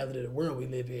the reality of the world we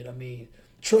live in. I mean,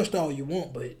 trust all you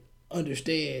want, but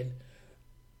understand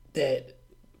that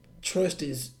trust,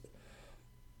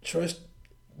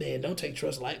 man, don't take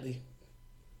trust lightly.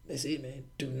 That's it, man.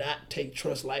 Do not take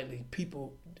trust lightly.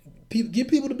 People give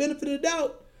people the benefit of the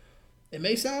doubt. It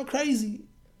may sound crazy,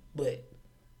 but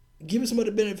giving somebody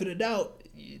the benefit of the doubt,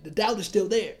 the doubt is still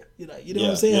there. You know what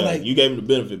I'm saying? Yeah. Like, you gave him the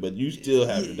benefit, but you still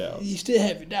have your doubts. You still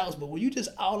have your doubts, but when you just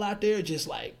all out there, just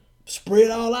like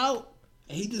spread all out,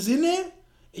 and he just in there,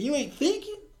 and you ain't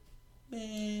thinking,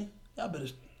 man, I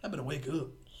better wake up.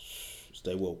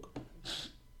 Stay woke.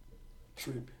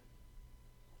 Tripping.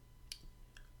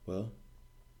 Well,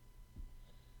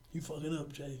 you fucking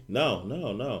up, Jay. No.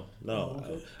 Oh,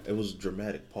 okay. It was a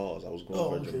dramatic pause. I was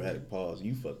going for a dramatic pause.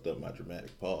 You fucked up my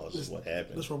dramatic pause. Is what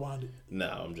happened. Let's rewind it.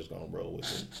 Nah, I'm just gonna roll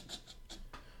with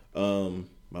it.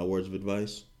 My words of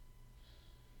advice.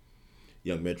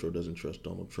 Young Metro doesn't trust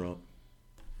Donald Trump.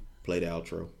 Play the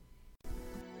outro.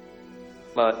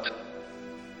 But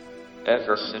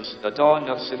ever since the dawn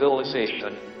of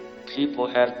civilization, people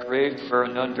have craved for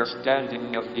an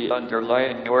understanding of the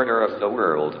underlying order of the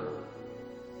world.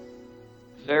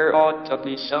 There ought to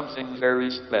be something very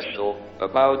special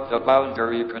about the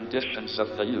boundary conditions of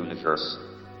the universe.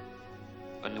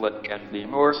 And what can be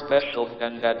more special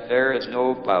than that there is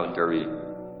no boundary?